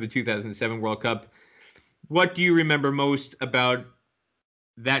done for the 2007 World Cup. What do you remember most about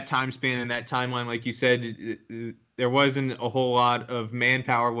that time span and that timeline? Like you said, there wasn't a whole lot of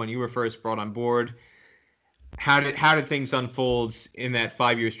manpower when you were first brought on board. How did things unfold in that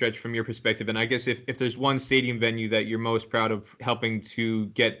 5-year stretch from your perspective? And I guess if there's one stadium venue that you're most proud of helping to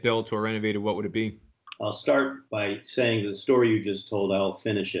get built or renovated, what would it be? I'll start by saying the story you just told, I'll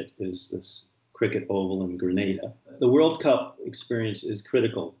finish it, is this cricket oval in Grenada. The World Cup experience is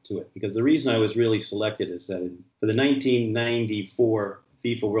critical to it because the reason I was really selected is that for the 1994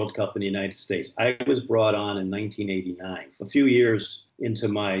 FIFA World Cup in the United States, I was brought on in 1989. A few years into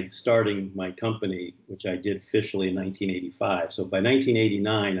my starting my company, which I did officially in 1985. So by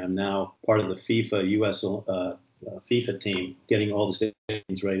 1989, I'm now part of the FIFA US FIFA team, getting all the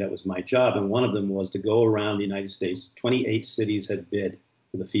stadiums ready. That was my job. And one of them was to go around the United States. 28 cities had bid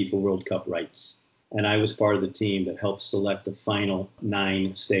for the FIFA World Cup rights. And I was part of the team that helped select the final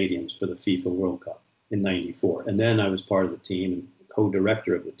 9 stadiums for the FIFA World Cup in 94. And then I was part of the team and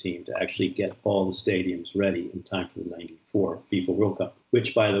co-director of the team to actually get all the stadiums ready in time for the 94 FIFA World Cup,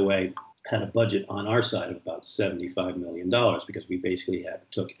 which, by the way, had a budget on our side of about $75 million because we basically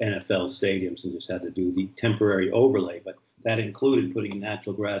took NFL stadiums and just had to do the temporary overlay. But that included putting a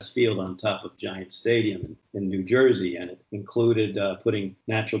natural grass field on top of Giant Stadium in New Jersey, and it included putting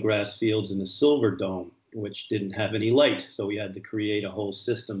natural grass fields in the Silver Dome, which didn't have any light. So we had to create a whole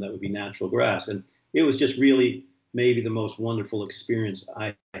system that would be natural grass. And it was just really maybe the most wonderful experience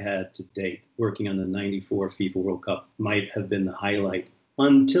I had to date. Working on the '94 FIFA World Cup might have been the highlight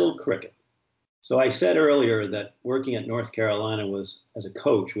until cricket. So I said earlier that working at North Carolina as a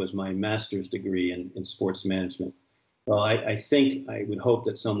coach was my master's degree in sports management. Well, I think I would hope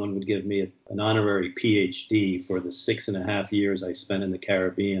that someone would give me an honorary PhD for the 6.5 years I spent in the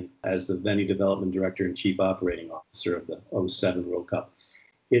Caribbean as the venue development director and chief operating officer of the '07 World Cup.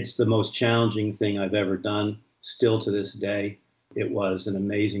 It's the most challenging thing I've ever done, still to this day. It was an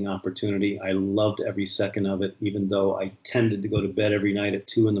amazing opportunity. I loved every second of it, even though I tended to go to bed every night at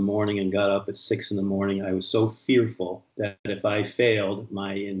 2 a.m. and got up at 6 a.m. I was so fearful that if I failed,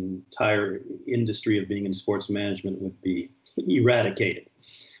 my entire industry of being in sports management would be eradicated.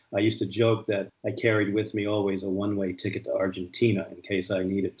 I used to joke that I carried with me always a one-way ticket to Argentina in case I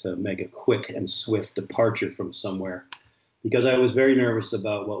needed to make a quick and swift departure from somewhere, because I was very nervous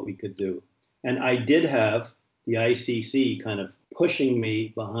about what we could do. And I did have the ICC kind of pushing me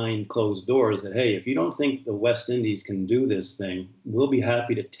behind closed doors that, hey, if you don't think the West Indies can do this thing, we'll be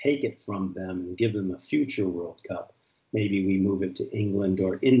happy to take it from them and give them a future World Cup. Maybe we move it to England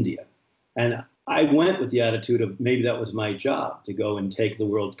or India. And I went with the attitude of maybe that was my job, to go and take the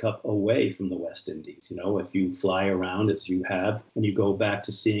World Cup away from the West Indies. You know, if you fly around as you have and you go back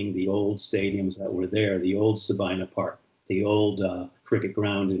to seeing the old stadiums that were there, the old Sabina Park, the old cricket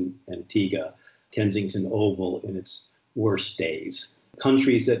ground in Antigua, Kensington Oval in its worst days.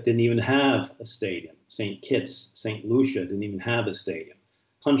 Countries that didn't even have a stadium. St. Kitts, St. Lucia didn't even have a stadium.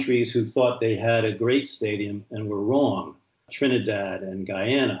 Countries who thought they had a great stadium and were wrong. Trinidad and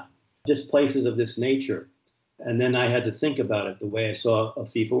Guyana, just places of this nature. And then I had to think about it the way I saw a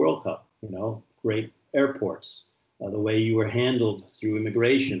FIFA World Cup, you know, great airports, the way you were handled through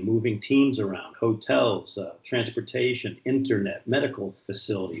immigration, moving teams around, hotels, transportation, internet, medical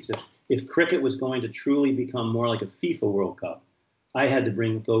facilities. If cricket was going to truly become more like a FIFA World Cup, I had to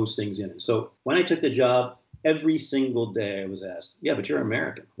bring those things in. So when I took the job, every single day I was asked, yeah, but you're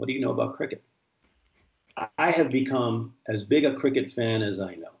American. What do you know about cricket? I have become as big a cricket fan as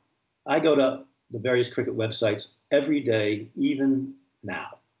I know. I go to the various cricket websites every day, even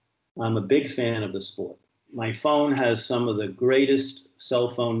now. I'm a big fan of the sport. My phone has some of the greatest cell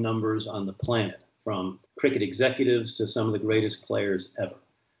phone numbers on the planet, from cricket executives to some of the greatest players ever.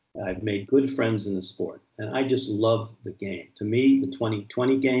 I've made good friends in the sport, and I just love the game. To me, the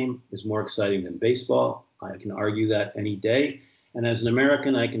 2020 game is more exciting than baseball. I can argue that any day. And as an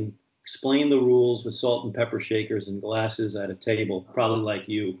American, I can explain the rules with salt and pepper shakers and glasses at a table, probably like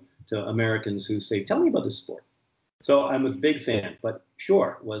you, to Americans who say, tell me about this sport. So I'm a big fan, but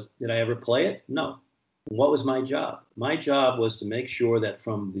sure, did I ever play it? No. What was my job? My job was to make sure that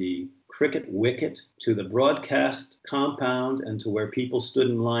from the cricket wicket to the broadcast compound and to where people stood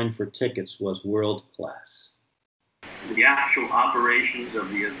in line for tickets was world class. The actual operations of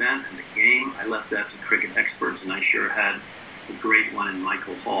the event and the game, I left that to cricket experts, and I sure had a great one in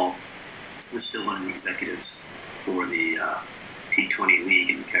Michael Hall, who's still one of the executives for the T20 League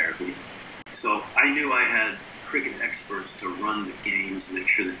in the Caribbean. So I knew I had cricket experts to run the games and make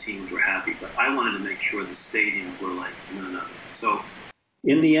sure the teams were happy, but I wanted to make sure the stadiums were like none other. So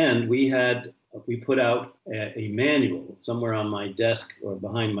in the end, we put out a manual somewhere on my desk or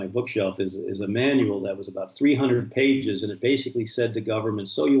behind my bookshelf is a manual that was about 300 pages, and it basically said to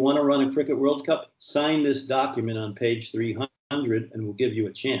governments, so you want to run a cricket World Cup? Sign this document on page 300 and we'll give you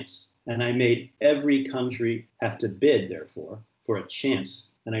a chance. And I made every country have to bid, therefore, for a chance.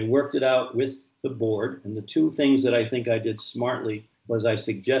 And I worked it out with the board. And the two things that I think I did smartly was I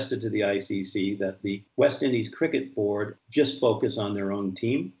suggested to the ICC that the West Indies Cricket Board just focus on their own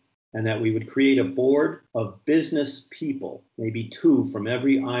team, and that we would create a board of business people, maybe 2 from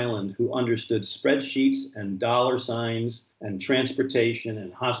every island, who understood spreadsheets and dollar signs and transportation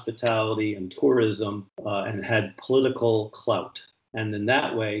and hospitality and tourism and had political clout. And in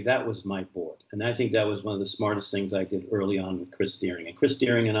that way, that was my board. And I think that was one of the smartest things I did early on with Chris Deering. And Chris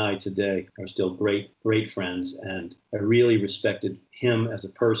Deering and I today are still great, great friends. And I really respected him as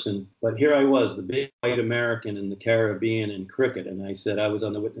a person. But here I was, the big white American in the Caribbean in cricket. And I said, I was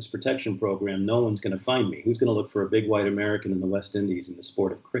on the witness protection program. No one's going to find me. Who's going to look for a big white American in the West Indies in the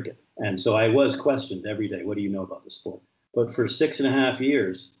sport of cricket? And so I was questioned every day. What do you know about the sport? But for 6.5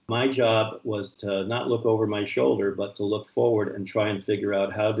 years, my job was to not look over my shoulder, but to look forward and try and figure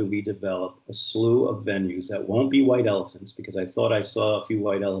out how do we develop a slew of venues that won't be white elephants, because I thought I saw a few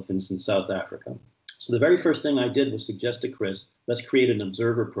white elephants in South Africa. So the very first thing I did was suggest to Chris, let's create an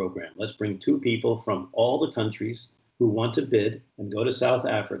observer program. Let's bring 2 people from all the countries who want to bid and go to South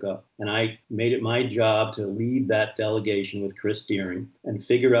Africa. And I made it my job to lead that delegation with Chris Deering and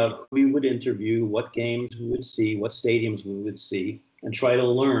figure out who we would interview, what games we would see, what stadiums we would see, and try to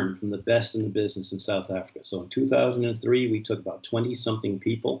learn from the best in the business in South Africa. So in 2003, we took about 20-something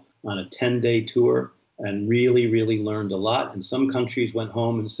people on a 10-day tour and really learned a lot. And some countries went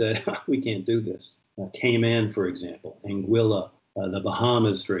home and said, we can't do this. Cayman, for example, Anguilla, the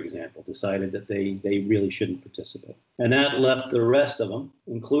Bahamas, for example, decided that they really shouldn't participate. And that left the rest of them,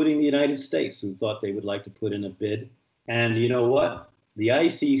 including the United States, who thought they would like to put in a bid. And you know what? The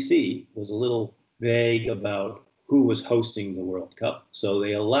ICC was a little vague about who was hosting the World Cup. So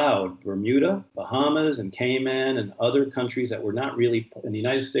they allowed Bermuda, Bahamas, and Cayman and other countries that were not really in the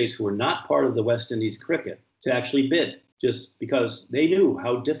United States, who were not part of the West Indies cricket, to actually bid, just because they knew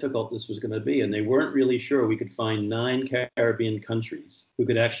how difficult this was going to be. And they weren't really sure we could find 9 Caribbean countries who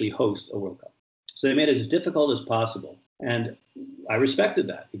could actually host a World Cup. So they made it as difficult as possible. And I respected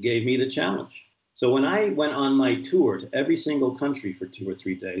that. It gave me the challenge. So when I went on my tour to every single country for 2 or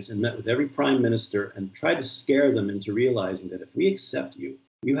 3 days and met with every prime minister and tried to scare them into realizing that if we accept you,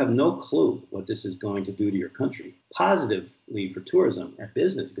 you have no clue what this is going to do to your country. Positively for tourism or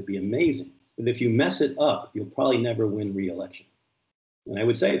business, it could be amazing. But if you mess it up, you'll probably never win re-election. And I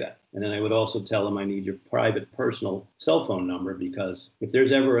would say that. And then I would also tell them I need your private personal cell phone number, because if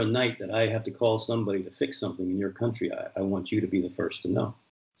there's ever a night that I have to call somebody to fix something in your country, I want you to be the first to know.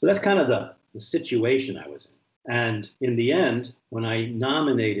 So that's kind of the situation I was in. And in the end, when I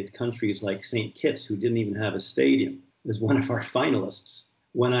nominated countries like St. Kitts, who didn't even have a stadium, as one of our finalists,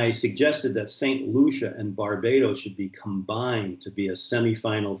 when I suggested that St. Lucia and Barbados should be combined to be a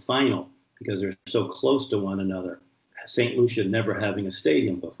semifinal final because they're so close to one another, St. Lucia never having a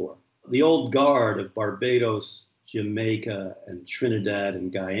stadium before. The old guard of Barbados, Jamaica, and Trinidad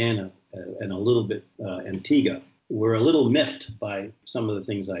and Guyana, and a little bit Antigua, were a little miffed by some of the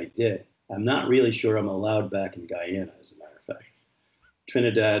things I did. I'm not really sure I'm allowed back in Guyana, as a matter of fact.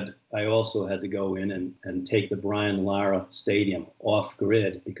 Trinidad, I also had to go in and take the Brian Lara Stadium off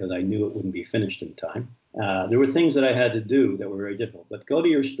grid because I knew it wouldn't be finished in time. There were things that I had to do that were very difficult. But go to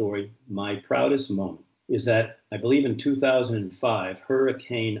your story. My proudest moment is that I believe in 2005,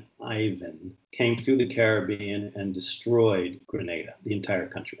 Hurricane Ivan came through the Caribbean and destroyed Grenada, the entire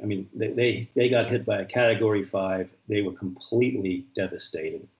country. I mean, they got hit by a Category 5. They were completely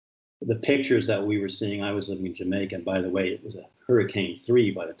devastated. The pictures that we were seeing, I was living in Jamaica, and by the way, it was a Hurricane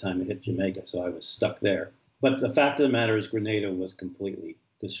 3 by the time it hit Jamaica, so I was stuck there. But the fact of the matter is Grenada was completely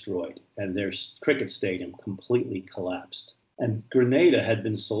destroyed, and their cricket stadium completely collapsed. And Grenada had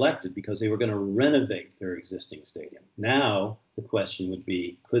been selected because they were going to renovate their existing stadium. Now, the question would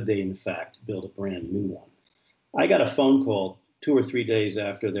be, could they in fact build a brand new one? I got a phone call 2 or 3 days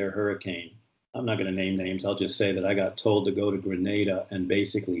after their hurricane. I'm not going to name names. I'll just say that I got told to go to Grenada and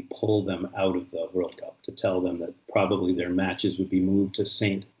basically pull them out of the World Cup, to tell them that probably their matches would be moved to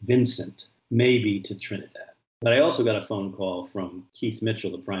St. Vincent, maybe to Trinidad. But I also got a phone call from Keith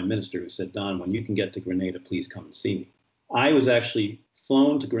Mitchell, the Prime Minister, who said, Don, when you can get to Grenada, please come and see me. I was actually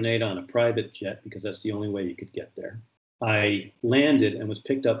flown to Grenada on a private jet because that's the only way you could get there. I landed and was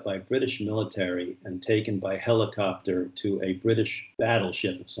picked up by British military and taken by helicopter to a British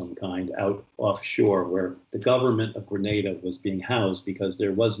battleship of some kind out offshore where the government of Grenada was being housed because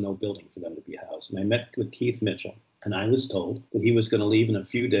there was no building for them to be housed. And I met with Keith Mitchell, and I was told that he was going to leave in a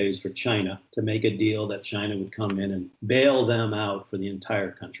few days for China to make a deal that China would come in and bail them out for the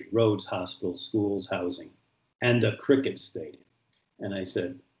entire country, roads, hospitals, schools, housing, and a cricket stadium. And I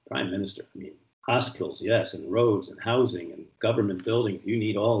said, Prime Minister, I mean, hospitals, yes, and roads and housing and government buildings, you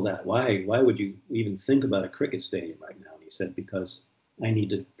need all that. Why would you even think about a cricket stadium right now? And he said, because I need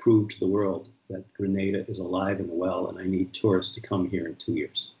to prove to the world that Grenada is alive and well, and I need tourists to come here in 2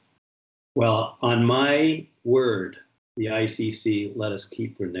 years. Well, on my word, the ICC let us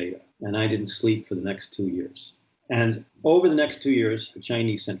keep Grenada, and I didn't sleep for the next 2 years. And over the next 2 years, the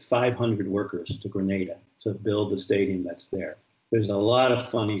Chinese sent 500 workers to Grenada to build the stadium that's there. There's a lot of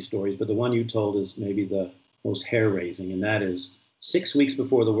funny stories, but the one you told is maybe the most hair-raising, and that is 6 weeks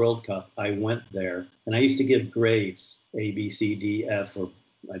before the World Cup, I went there, and I used to give grades, A, B, C, D, F, or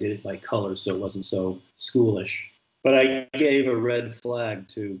I did it by color so it wasn't so schoolish. But I gave a red flag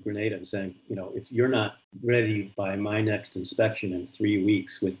to Grenada and saying, if you're not ready by my next inspection in 3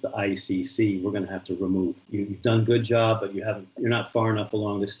 weeks with the ICC, we're going to have to remove. You've done a good job, but you're not far enough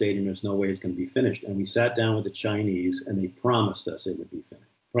along the stadium. There's no way it's going to be finished. And we sat down with the Chinese, and they promised us it would be finished.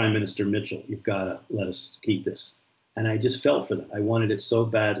 Prime Minister Mitchell, you've got to let us keep this. And I just felt for them. I wanted it so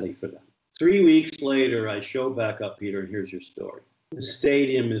badly for them. 3 weeks later, I show back up, Peter, and here's your story. The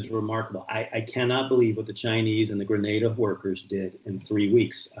stadium is remarkable. I cannot believe what the Chinese and the Grenada workers did in 3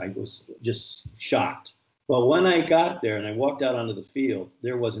 weeks. I was just shocked. Well, when I got there and I walked out onto the field,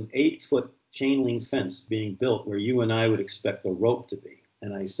 there was an 8-foot chain link fence being built where you and I would expect the rope to be.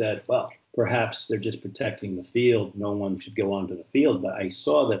 And I said, well, perhaps they're just protecting the field. No one should go onto the field. But I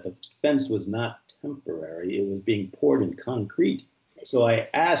saw that the fence was not temporary. It was being poured in concrete. So I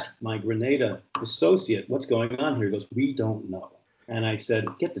asked my Grenada associate, what's going on here? He goes, we don't know. And I said,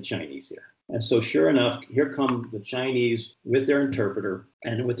 get the Chinese here. And so sure enough, here come the Chinese with their interpreter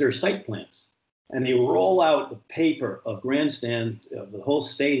and with their site plans. And they roll out the paper of grandstand, of the whole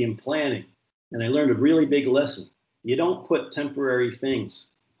stadium planning. And I learned a really big lesson. You don't put temporary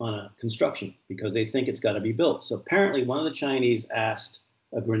things on a construction because they think it's got to be built. So apparently one of the Chinese asked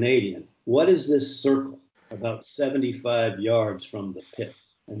a Grenadian, what is this circle about 75 yards from the pit?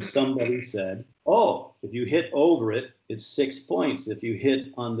 And somebody said, oh, if you hit over it, it's 6 points. If you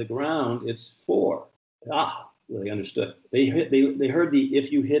hit on the ground, it's 4. Well, they understood. They heard the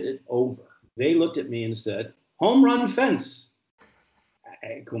if you hit it over. They looked at me and said, home run fence.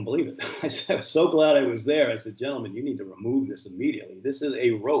 I couldn't believe it. I was so glad I was there. I said, gentlemen, you need to remove this immediately. This is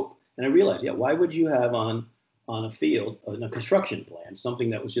a rope. And I realized, why would you have on a field, on a construction plan, something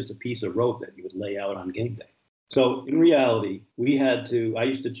that was just a piece of rope that you would lay out on game day? So in reality, I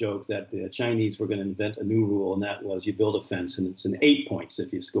used to joke that the Chinese were going to invent a new rule, and that was you build a fence, and it's an 8 points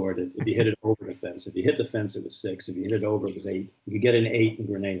if you scored it. If you hit it over the fence. If you hit the fence, it was 6. If you hit it over, it was 8. You could get an 8 in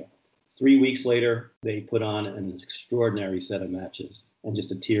Grenada. 3 weeks later, they put on an extraordinary set of matches, and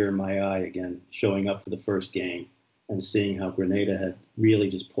just a tear in my eye again, showing up for the first game and seeing how Grenada had really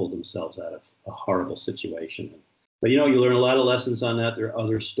just pulled themselves out of a horrible situation. But you learn a lot of lessons on that. There are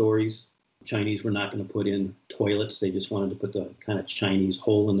other stories. Chinese were not going to put in toilets. They just wanted to put the kind of Chinese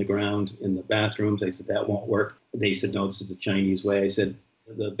hole in the ground in the bathrooms. I said, that won't work. They said, no, this is the Chinese way. I said,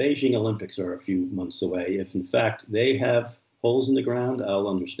 the Beijing Olympics are a few months away. If, in fact, they have holes in the ground, I'll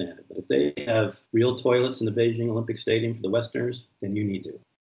understand it. But if they have real toilets in the Beijing Olympic Stadium for the Westerners, then you need to.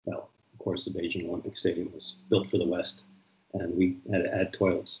 Well, of course, the Beijing Olympic Stadium was built for the West, and we had to add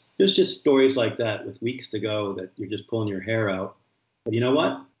toilets. There's just stories like that with weeks to go that you're just pulling your hair out. But you know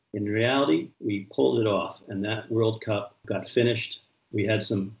what? In reality, we pulled it off, and that World Cup got finished. We had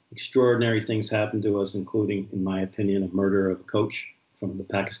some extraordinary things happen to us, including, in my opinion, a murder of a coach from the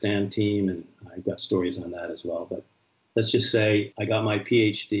Pakistan team, and I've got stories on that as well. But let's just say I got my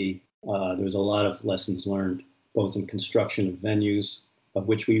PhD. There was a lot of lessons learned, both in construction of venues, of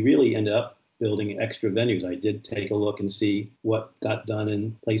which we really ended up building extra venues. I did take a look and see what got done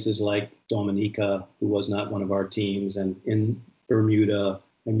in places like Dominica, who was not one of our teams, and in Bermuda.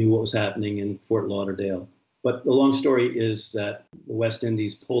 I knew what was happening in Fort Lauderdale. But the long story is that the West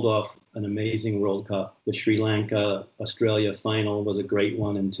Indies pulled off an amazing World Cup. The Sri Lanka-Australia final was a great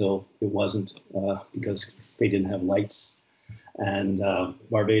one until it wasn't because they didn't have lights. And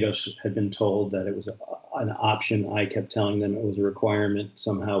Barbados had been told that it was an option. I kept telling them it was a requirement.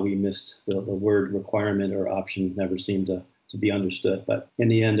 Somehow we missed the word requirement or option, never seemed to be understood. But in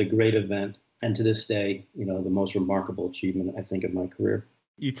the end, a great event. And to this day, the most remarkable achievement, I think, of my career.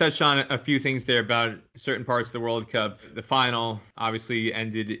 You touched on a few things there about certain parts of the World Cup. The final obviously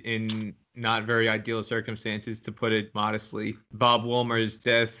ended in not very ideal circumstances, to put it modestly. Bob Woolmer's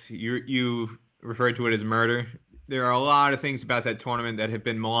death, you referred to it as murder. There are a lot of things about that tournament that have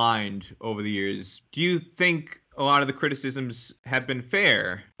been maligned over the years. Do you think a lot of the criticisms have been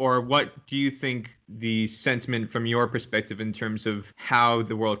fair? Or what do you think the sentiment from your perspective in terms of how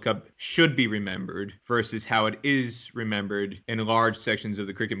the World Cup should be remembered versus how it is remembered in large sections of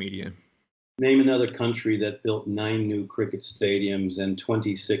the cricket media? Name another country that built 9 new cricket stadiums and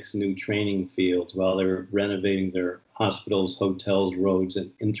 26 new training fields while they were renovating their hospitals, hotels, roads,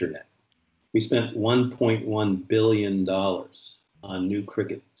 and internet. We spent $1.1 billion on new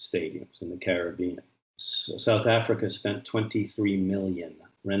cricket stadiums in the Caribbean. South Africa spent $23 million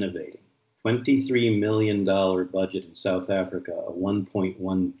renovating. $23 million budget in South Africa, a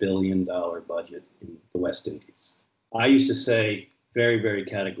 $1.1 billion budget in the West Indies. I used to say very, very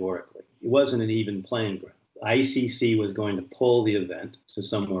categorically, it wasn't an even playing ground. ICC was going to pull the event to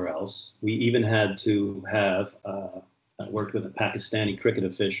somewhere else. We even had to have a I worked with a Pakistani cricket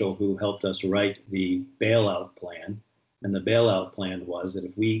official who helped us write the bailout plan. And the bailout plan was that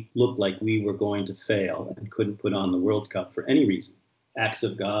if we looked like we were going to fail and couldn't put on the World Cup for any reason, acts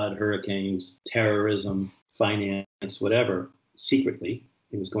of God, hurricanes, terrorism, finance, whatever, secretly,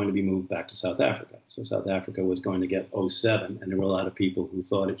 it was going to be moved back to South Africa. So South Africa was going to get 07, and there were a lot of people who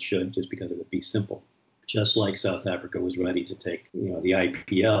thought it should just because it would be simple, just like South Africa was ready to take, the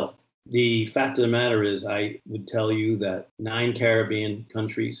IPL. The fact of the matter is, I would tell you that 9 Caribbean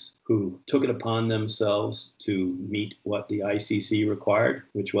countries who took it upon themselves to meet what the ICC required,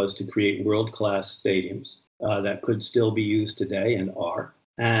 which was to create world-class stadiums that could still be used today and are,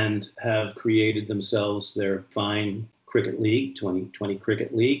 and have created themselves their fine cricket league, 2020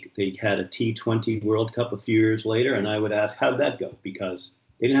 cricket league. They had a T20 World Cup a few years later, and I would ask, how'd that go? Because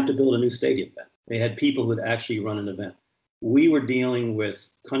they didn't have to build a new stadium then. They had people who would actually run an event. We were dealing with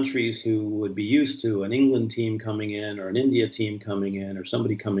countries who would be used to an England team coming in or an India team coming in or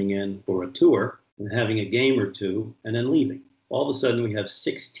somebody coming in for a tour and having a game or two and then leaving. All of a sudden, we have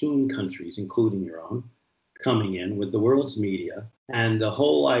 16 countries, including your own, coming in with the world's media. And the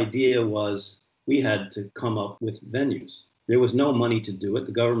whole idea was we had to come up with venues. There was no money to do it.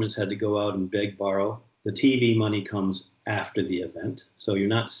 The governments had to go out and beg, borrow. The TV money comes after the event. So you're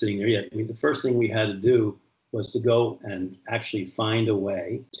not sitting there yet. The first thing we had to do was to go and actually find a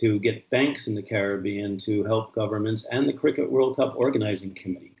way to get banks in the Caribbean to help governments and the Cricket World Cup Organizing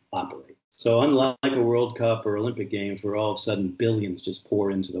Committee operate. So unlike a World Cup or Olympic Games where all of a sudden billions just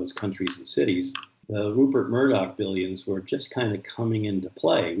pour into those countries and cities, the Rupert Murdoch billions were just kind of coming into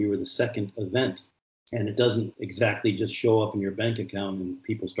play. We were the second event. And it doesn't exactly just show up in your bank account and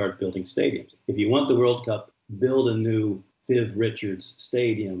people start building stadiums. If you want the World Cup, build a new Viv Richards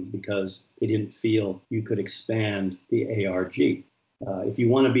Stadium because they didn't feel you could expand the ARG. If you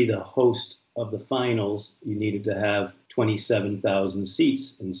want to be the host of the finals, you needed to have 27,000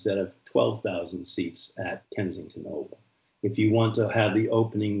 seats instead of 12,000 seats at Kensington Oval. If you want to have the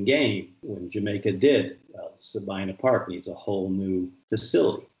opening game, when Jamaica did, Sabina Park needs a whole new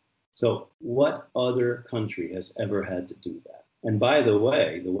facility. So what other country has ever had to do that? And by the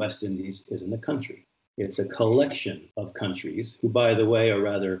way, the West Indies isn't a country. It's a collection of countries who, by the way, are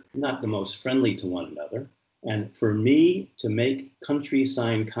rather not the most friendly to one another. And for me to make countries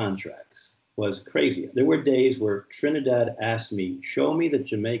sign contracts was crazy. There were days where Trinidad asked me, show me that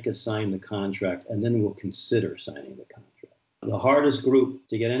Jamaica signed the contract, and then we'll consider signing the contract. The hardest group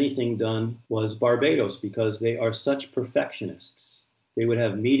to get anything done was Barbados because they are such perfectionists. They would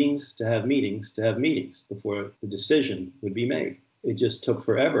have meetings to have meetings to have meetings before the decision would be made. It just took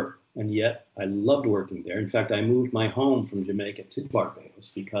forever. And yet I loved working there. In fact, I moved my home from Jamaica to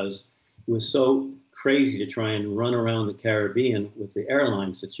Barbados because it was so crazy to try and run around the Caribbean with the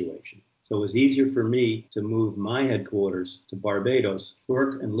airline situation. So it was easier for me to move my headquarters to Barbados,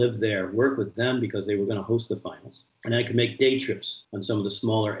 work and live there, work with them because they were going to host the finals. And I could make day trips on some of the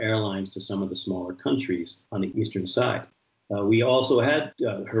smaller airlines to some of the smaller countries on the eastern side. We also had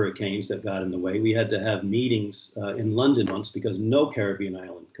hurricanes that got in the way. We had to have meetings in London once because no Caribbean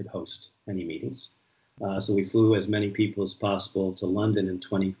island could host any meetings. So we flew as many people as possible to London in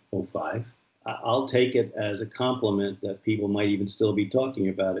 2005. I'll take it as a compliment that people might even still be talking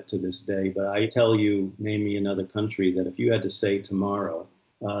about it to this day. But I tell you, name me another country that if you had to say tomorrow,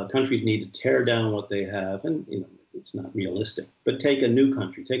 countries need to tear down what they have, and it's not realistic, but take a new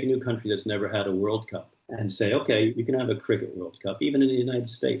country that's never had a World Cup and say, okay, you can have a Cricket World Cup, even in the United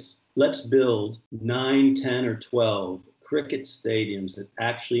States. Let's build 9, 10, or 12 cricket stadiums that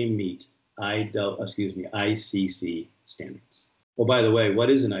actually meet ICC standards. Oh, by the way, what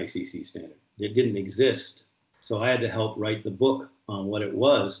is an ICC standard? It didn't exist. So I had to help write the book on what it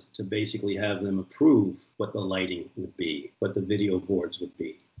was to basically have them approve what the lighting would be, what the video boards would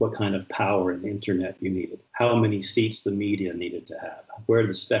be, what kind of power and internet you needed, how many seats the media needed to have, where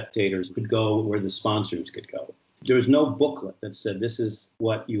the spectators could go, where the sponsors could go. There was no booklet that said this is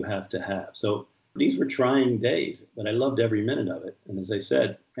what you have to have. So these were trying days, but I loved every minute of it. And as I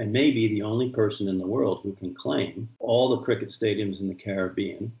said, I may be the only person in the world who can claim all the cricket stadiums in the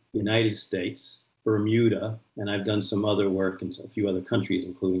Caribbean, United States, Bermuda, and I've done some other work in a few other countries,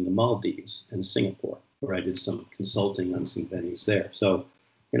 including the Maldives and Singapore, where I did some consulting on some venues there. So,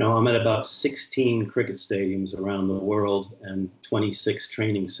 I'm at about 16 cricket stadiums around the world and 26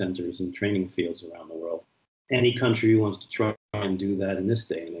 training centers and training fields around the world. Any country who wants to try and do that in this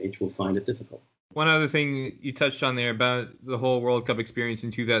day and age will find it difficult. One other thing you touched on there about the whole World Cup experience in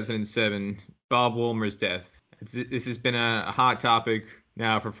 2007, Bob Woolmer's death. This has been a hot topic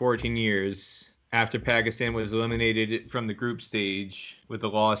now for 14 years. After Pakistan was eliminated from the group stage with the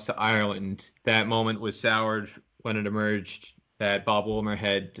loss to Ireland, that moment was soured when it emerged that Bob Woolmer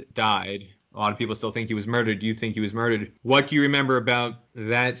had died. A lot of people still think he was murdered. Do you think he was murdered? What do you remember about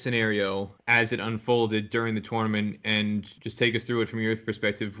that scenario as it unfolded during the tournament? And just take us through it from your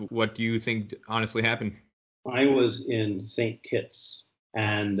perspective. What do you think honestly happened? I was in St. Kitts,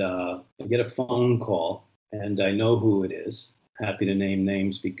 and I get a phone call, and I know who it is. Happy to name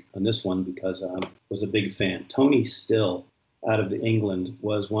names on this one because I was a big fan. Tony Still, out of England,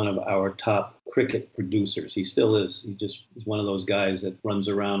 was one of our top cricket producers. He still is. He just is one of those guys that runs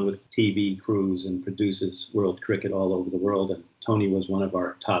around with TV crews and produces world cricket all over the world. And Tony was one of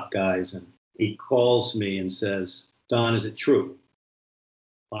our top guys. And he calls me and says, "Don, is it true?"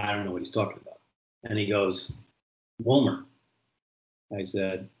 Well, I don't know what he's talking about. And he goes, "Woolmer." I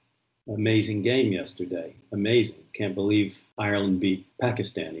said, "Amazing game yesterday. Amazing. Can't believe Ireland beat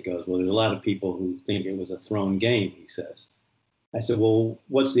Pakistan." He goes, "Well, there's a lot of people who think it was a thrown game," he says. I said, "Well,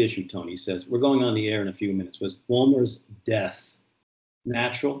 what's the issue, Tony?" He says, "We're going on the air in a few minutes. Was Woolmer's death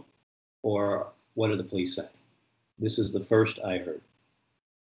natural, or what are the police saying?" This is the first I heard.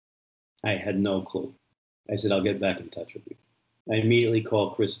 I had no clue. I said, "I'll get back in touch with you." I immediately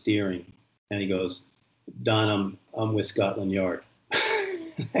called Chris Deering, and he goes, "Don, I'm with Scotland Yard."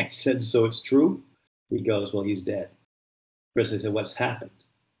 I said, "So it's true?" He goes, "Well, he's dead." Chris, I said, "What's happened?"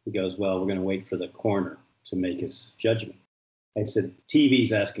 He goes, "Well, we're going to wait for the coroner to make his judgment." I said,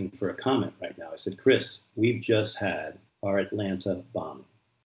 "TV's asking for a comment right now." I said, "Chris, we've just had our Atlanta bombing."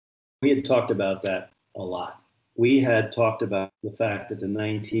 We had talked about that a lot. We had talked about the fact that the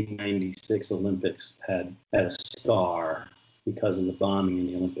 1996 Olympics had a scar because of the bombing in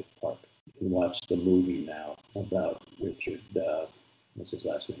the Olympic Park. You can watch the movie now about Richard, what's his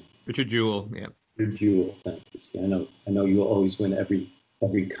last name? Richard Jewell, yeah. Richard Jewell, thank you. See, I know you always win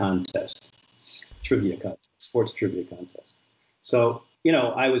every contest, sports trivia contest. So,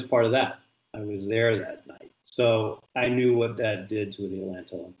 I was part of that. I was there that night. So I knew what that did to the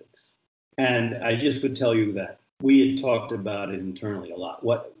Atlanta Olympics. And I just would tell you that we had talked about it internally a lot.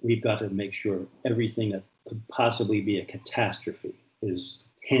 What we've got to make sure everything that could possibly be a catastrophe is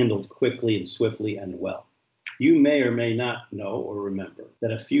handled quickly and swiftly and well. You may or may not know or remember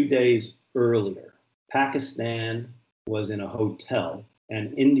that a few days earlier, Pakistan was in a hotel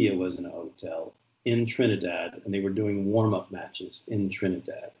and India was in a hotel in Trinidad, and they were doing warm-up matches in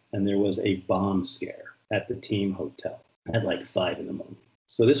Trinidad. And there was a bomb scare at the team hotel at like 5 a.m.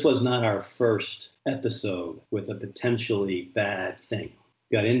 So this was not our first episode with a potentially bad thing.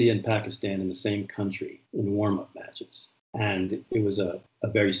 Got India and Pakistan in the same country in warm-up matches. And it was a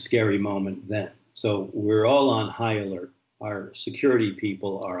very scary moment then. So we're all on high alert. Our security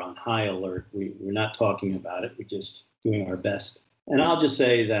people are on high alert. We're not talking about it. We're just doing our best. And I'll just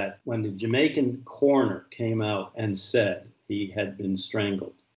say that when the Jamaican coroner came out and said he had been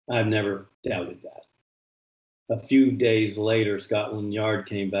strangled, I've never doubted that. A few days later, Scotland Yard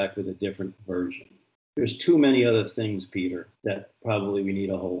came back with a different version. There's too many other things, Peter, that probably we need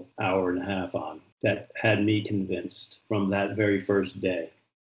a whole hour and a half on that had me convinced from that very first day.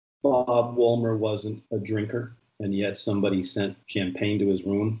 Bob Woolmer wasn't a drinker, and yet somebody sent champagne to his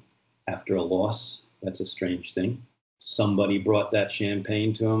room after a loss. That's a strange thing. Somebody brought that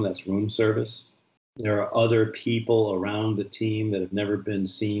champagne to him. That's room service. There are other people around the team that have never been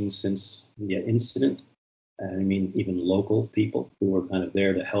seen since the incident. I mean, even local people who were kind of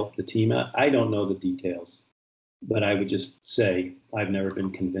there to help the team out. I don't know the details, but I would just say I've never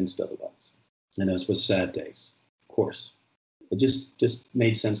been convinced otherwise. And those were sad days, of course. It just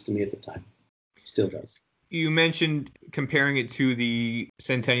made sense to me at the time. It still does. You mentioned comparing it to the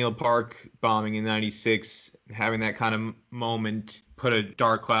Centennial Park bombing in '96, having that kind of moment put a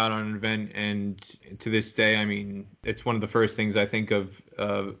dark cloud on an event. And to this day, I mean, it's one of the first things I think of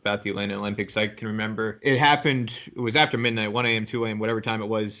about the Atlanta Olympics. I can remember it happened, it was after midnight, 1 a.m., 2 a.m., whatever time it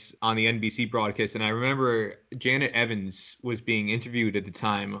was, on the NBC broadcast. And I remember Janet Evans was being interviewed at the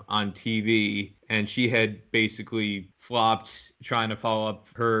time on TV, and she had basically flopped trying to follow up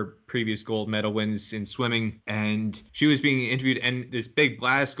her previous gold medal wins in swimming. And she was being interviewed, and this big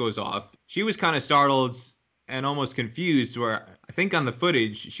blast goes off. She was kind of startled and almost confused, where I think on the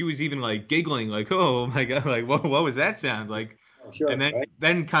footage, she was even like giggling, like, "Oh my God, like what was that sound?" Like, sure, and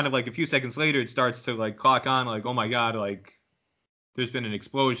then kind of like a few seconds later, it starts to like clock on, like, "Oh my God, like there's been an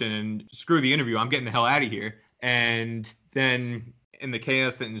explosion, and screw the interview, I'm getting the hell out of here." And then in the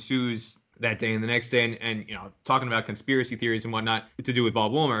chaos that ensues that day and the next day, and talking about conspiracy theories and whatnot to do with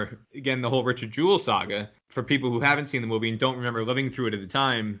Bob Woolmer, again, the whole Richard Jewell saga, for people who haven't seen the movie and don't remember living through it at the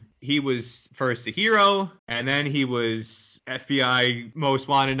time, he was first a hero, and then he was FBI most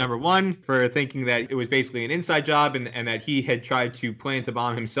wanted #1 for thinking that it was basically an inside job, and that he had tried to plant a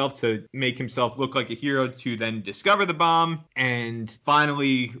bomb himself to make himself look like a hero to then discover the bomb. And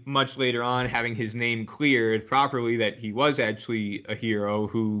finally, much later on, having his name cleared properly that he was actually a hero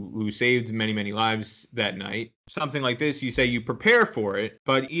who saved many, many lives that night. Something like this, you say you prepare for it,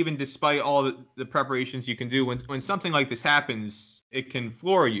 but even despite all the preparations you can do, when something like this happens, it can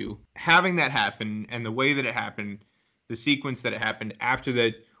floor you. Having that happen and the way that it happened, the sequence that it happened after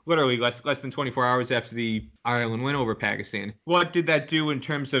that, literally less than 24 hours after the Ireland win over Pakistan. What did that do in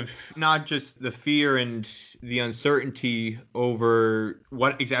terms of not just the fear and the uncertainty over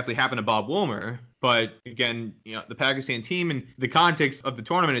what exactly happened to Bob Woolmer, but again, the Pakistan team and the context of the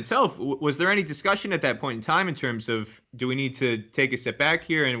tournament itself? Was there any discussion at that point in time in terms of, do we need to take a step back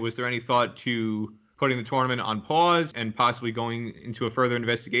here? And was there any thought to putting the tournament on pause and possibly going into a further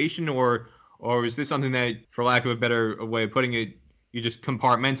investigation? Or is this something that, for lack of a better way of putting it, you just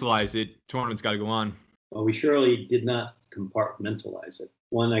compartmentalize it, tournament's got to go on? Well, we surely did not compartmentalize it.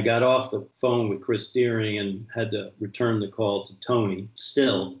 When I got off the phone with Chris Deering and had to return the call to Tony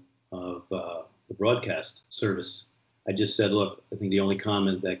Still of the broadcast service, I just said, look, I think the only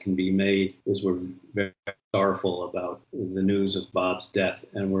comment that can be made is we're very sorrowful about the news of Bob's death,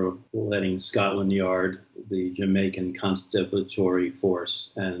 and we're letting Scotland Yard, the Jamaican Constabulary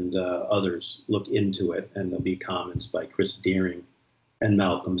Force, and others look into it, and there'll be comments by Chris Deering and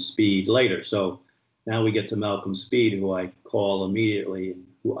Malcolm Speed later. So now we get to Malcolm Speed, who I call immediately,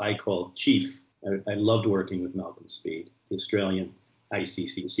 who I call Chief. I loved working with Malcolm Speed, the Australian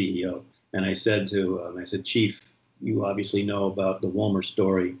ICC CEO. And I said to him, Chief, you obviously know about the Woolmer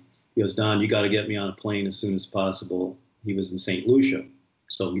story. He goes, Don, you got to get me on a plane as soon as possible. He was in St. Lucia.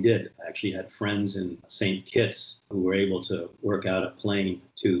 So we did. I actually had friends in St. Kitts who were able to work out a plane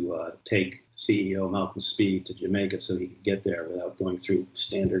to take CEO Malcolm Speed to Jamaica so he could get there without going through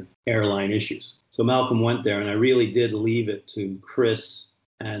standard airline issues. So Malcolm went there, and I really did leave it to Chris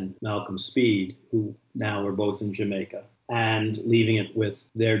and Malcolm Speed, who now are both in Jamaica, and leaving it with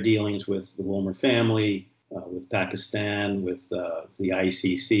their dealings with the Woolmer family, with Pakistan, with the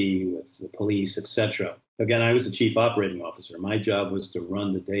ICC, with the police, etc. Again, I was the chief operating officer. My job was to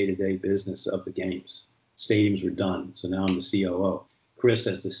run the day-to-day business of the games. Stadiums were done, so now I'm the COO. Chris,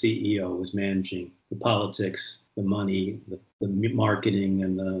 as the CEO, was managing the politics, the money, the marketing,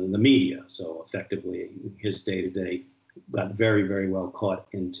 and the media. So effectively, his day-to-day got very, very well caught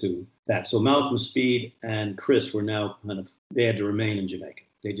into that. So Malcolm Speed and Chris were now they had to remain in Jamaica.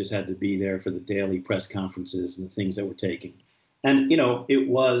 They just had to be there for the daily press conferences and the things that were taking. And, it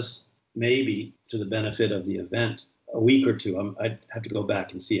was maybe to the benefit of the event a week or two. I'd have to go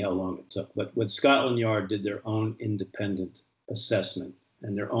back and see how long it took. But when Scotland Yard did their own independent assessment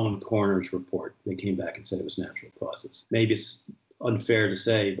and their own coroner's report, they came back and said it was natural causes. Maybe it's unfair to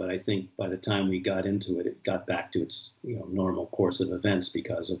say, but I think by the time we got into it, it got back to its normal course of events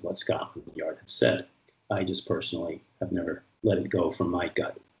because of what Scotland Yard had said. I just personally have never let it go from my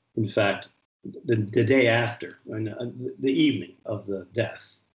gut. In fact, the day after, the evening of the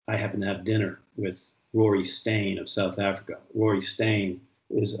death, I happened to have dinner with Rory Stain of South Africa. Rory Stain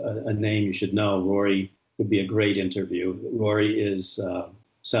is a name you should know. Rory would be a great interview. Rory is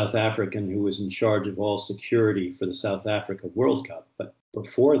South African who was in charge of all security for the South Africa World Cup. But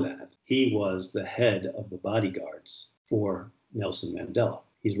before that, he was the head of the bodyguards for Nelson Mandela.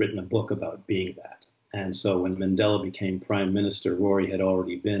 He's written a book about being that. And so when Mandela became prime minister, Rory had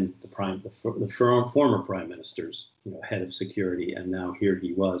already been the former prime minister's head of security, and now here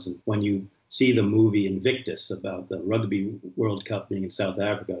he was. And when you see the movie Invictus about the Rugby World Cup being in South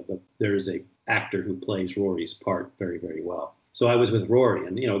Africa, there is a actor who plays Rory's part very, very well. So I was with Rory,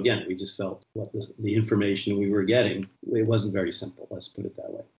 and again, we just felt what the information we were getting, it wasn't very simple. Let's put it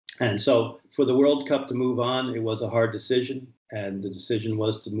that way. And so for the World Cup to move on, it was a hard decision, and the decision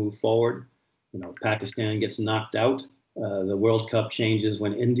was to move forward. Pakistan gets knocked out. The World Cup changes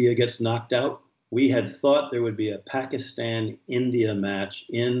when India gets knocked out. We had thought there would be a Pakistan-India match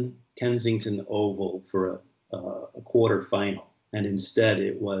in Kensington Oval for a quarter final, and instead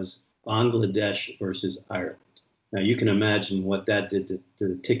it was Bangladesh versus Ireland. Now you can imagine what that did to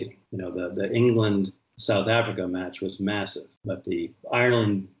the ticketing. The England-South Africa match was massive, but the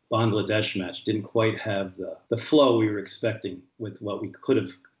Ireland-Bangladesh match didn't quite have the flow we were expecting with what we could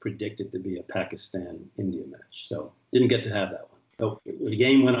have predicted to be a Pakistan-India match. So didn't get to have that one. So the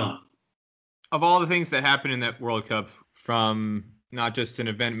game went on. Of all the things that happened in that World Cup, from not just an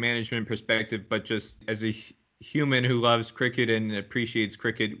event management perspective, but just as a human who loves cricket and appreciates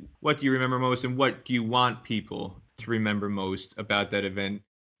cricket, what do you remember most, and what do you want people to remember most about that event?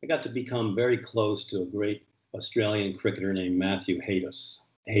 I got to become very close to a great Australian cricketer named Matthew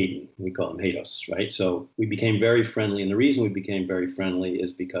Hayden, we call him Haydos, right? So we became very friendly. And the reason we became very friendly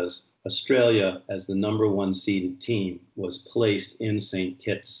is because Australia, as the number one seeded team, was placed in St.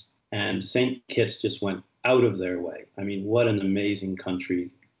 Kitts. And St. Kitts just went out of their way. I mean, what an amazing country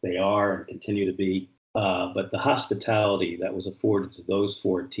they are and continue to be. But the hospitality that was afforded to those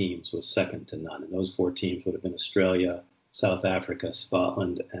four teams was second to none. And those four teams would have been Australia, South Africa,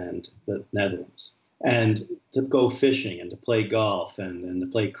 Scotland, and the Netherlands. And to go fishing and to play golf and to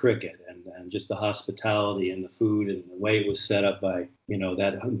play cricket and just the hospitality and the food and the way it was set up by,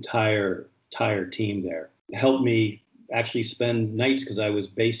 that entire team there helped me actually spend nights, because I was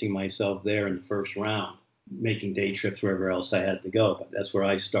basing myself there in the first round, making day trips wherever else I had to go. But that's where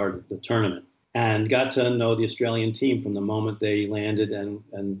I started the tournament and got to know the Australian team from the moment they landed and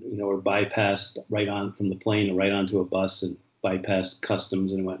were bypassed right on from the plane and right onto a bus and bypassed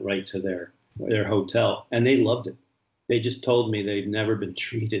customs and went right to their hotel. And they loved it. They just told me they'd never been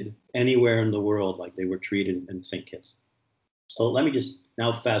treated anywhere in the world like they were treated in St. Kitts. So let me just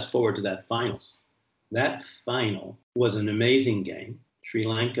now fast forward to that finals. That final was an amazing game. Sri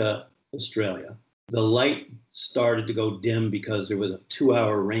Lanka, Australia. The light started to go dim because there was a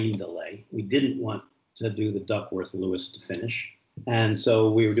 2-hour rain delay. We didn't want to do the Duckworth-Lewis to finish. And so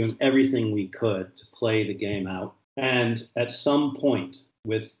we were doing everything we could to play the game out. And at some point,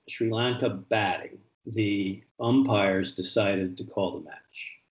 with Sri Lanka batting, the umpires decided to call the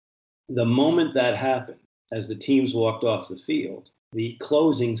match. The moment that happened, as the teams walked off the field, the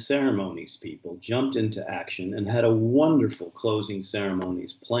closing ceremonies people jumped into action and had a wonderful closing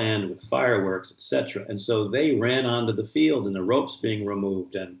ceremonies planned with fireworks, etc. And so they ran onto the field, and the ropes being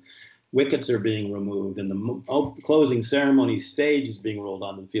removed and wickets are being removed, and the closing ceremony stage is being rolled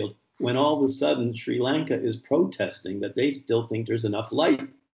onto the field, when all of a sudden Sri Lanka is protesting that they still think there's enough light.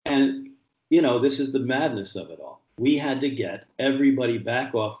 And, this is the madness of it all. We had to get everybody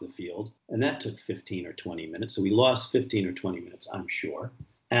back off the field, and that took 15 or 20 minutes. So we lost 15 or 20 minutes, I'm sure.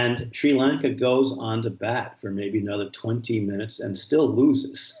 And Sri Lanka goes on to bat for maybe another 20 minutes and still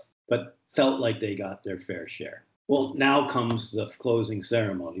loses, but felt like they got their fair share. Well, now comes the closing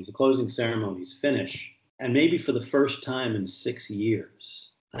ceremonies. The closing ceremonies finish, and maybe for the first time in 6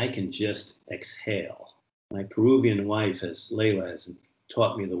 years, I can just exhale. My Peruvian wife, Layla, has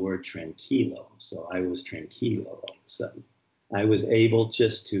taught me the word tranquilo. So I was tranquilo all of a sudden. I was able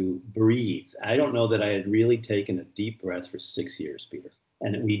just to breathe. I don't know that I had really taken a deep breath for 6 years, Peter.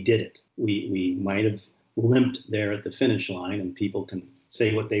 And we did it. We might have limped there at the finish line, and people can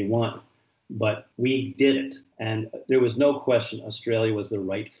say what they want, but we did it. And there was no question Australia was the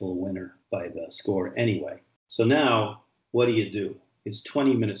rightful winner by the score anyway. So now, what do? It's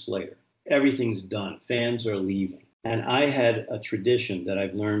 20 minutes later. Everything's done. Fans are leaving. And I had a tradition that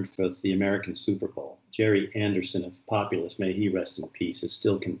I've learned for the American Super Bowl. Jerry Anderson of Populous, may he rest in peace, has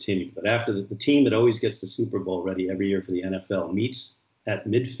still continued. But after the team that always gets the Super Bowl ready every year for the NFL meets at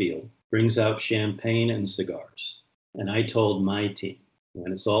midfield, brings out champagne and cigars. And I told my team,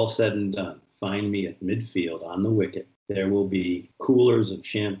 when it's all said and done, find me at midfield on the wicket. There will be coolers of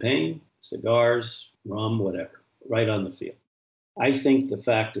champagne, cigars, rum, whatever, right on the field. I think the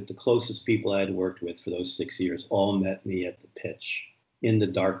fact that the closest people I had worked with for those 6 years all met me at the pitch in the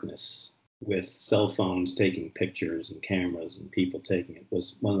darkness with cell phones taking pictures and cameras and people taking it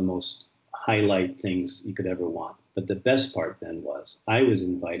was one of the most highlight things you could ever want. But the best part then was I was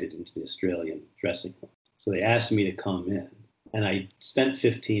invited into the Australian dressing room. So they asked me to come in, and I spent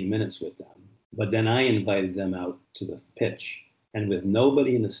 15 minutes with them. But then I invited them out to the pitch. And with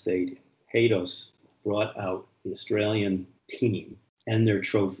nobody in the stadium, Haydos brought out the Australian team and their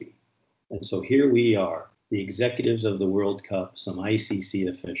trophy. And so here we are, the executives of the World Cup, some ICC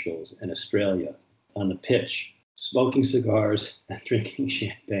officials, and Australia on the pitch, smoking cigars and drinking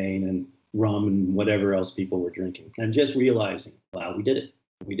champagne and rum and whatever else people were drinking. And just realizing, wow, we did it.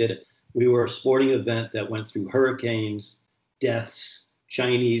 We did it. We were a sporting event that went through hurricanes, deaths,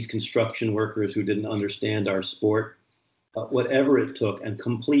 Chinese construction workers who didn't understand our sport, whatever it took, and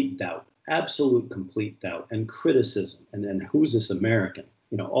complete doubt. Absolute complete doubt and criticism, and then who's this American?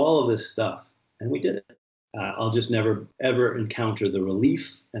 All of this stuff, and we did it. I'll just never ever encounter the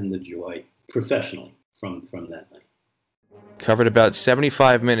relief and the joy professionally from that night. Covered about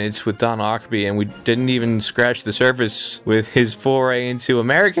 75 minutes with Don Lockerbie, and we didn't even scratch the surface with his foray into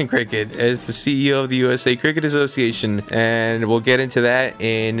American cricket as the CEO of the USA Cricket Association. And we'll get into that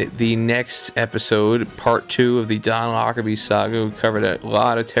in the next episode, part 2 of the Don Lockerbie saga. We covered a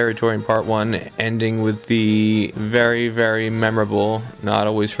lot of territory in part 1, ending with the very, very memorable, not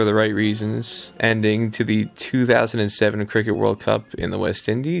always for the right reasons, ending to the 2007 Cricket World Cup in the West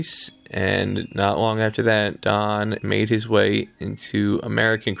Indies. And not long after that, Don made his way into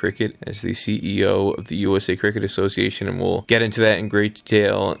American cricket as the CEO of the USA Cricket Association, and we'll get into that in great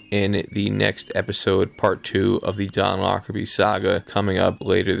detail in the next episode, part 2 of the Don Lockerbie saga, coming up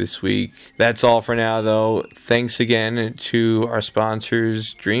later this week. That's all for now, though. Thanks again to our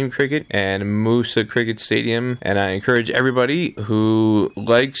sponsors, Dream Cricket and Musa Cricket Stadium, and I encourage everybody who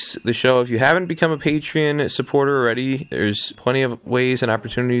likes the show, if you haven't become a Patreon supporter already, there's plenty of ways and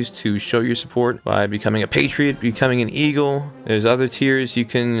opportunities to show your support by becoming a Patriot, becoming an Eagle. There's other tiers you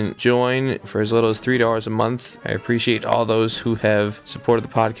can join for as little as $3 a month. I appreciate all those who have supported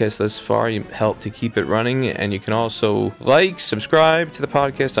the podcast thus far. You help to keep it running, and you can also subscribe to the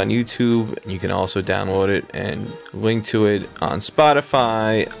podcast on YouTube. You can also download it and link to it on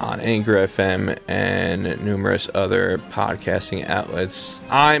Spotify, on Anchor FM, and numerous other podcasting outlets.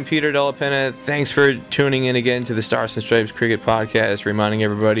 I'm Peter Della Penna. Thanks for tuning in again to the Stars and Stripes Cricket Podcast, reminding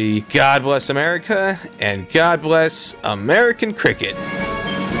everybody, God bless America, and God bless American cricket.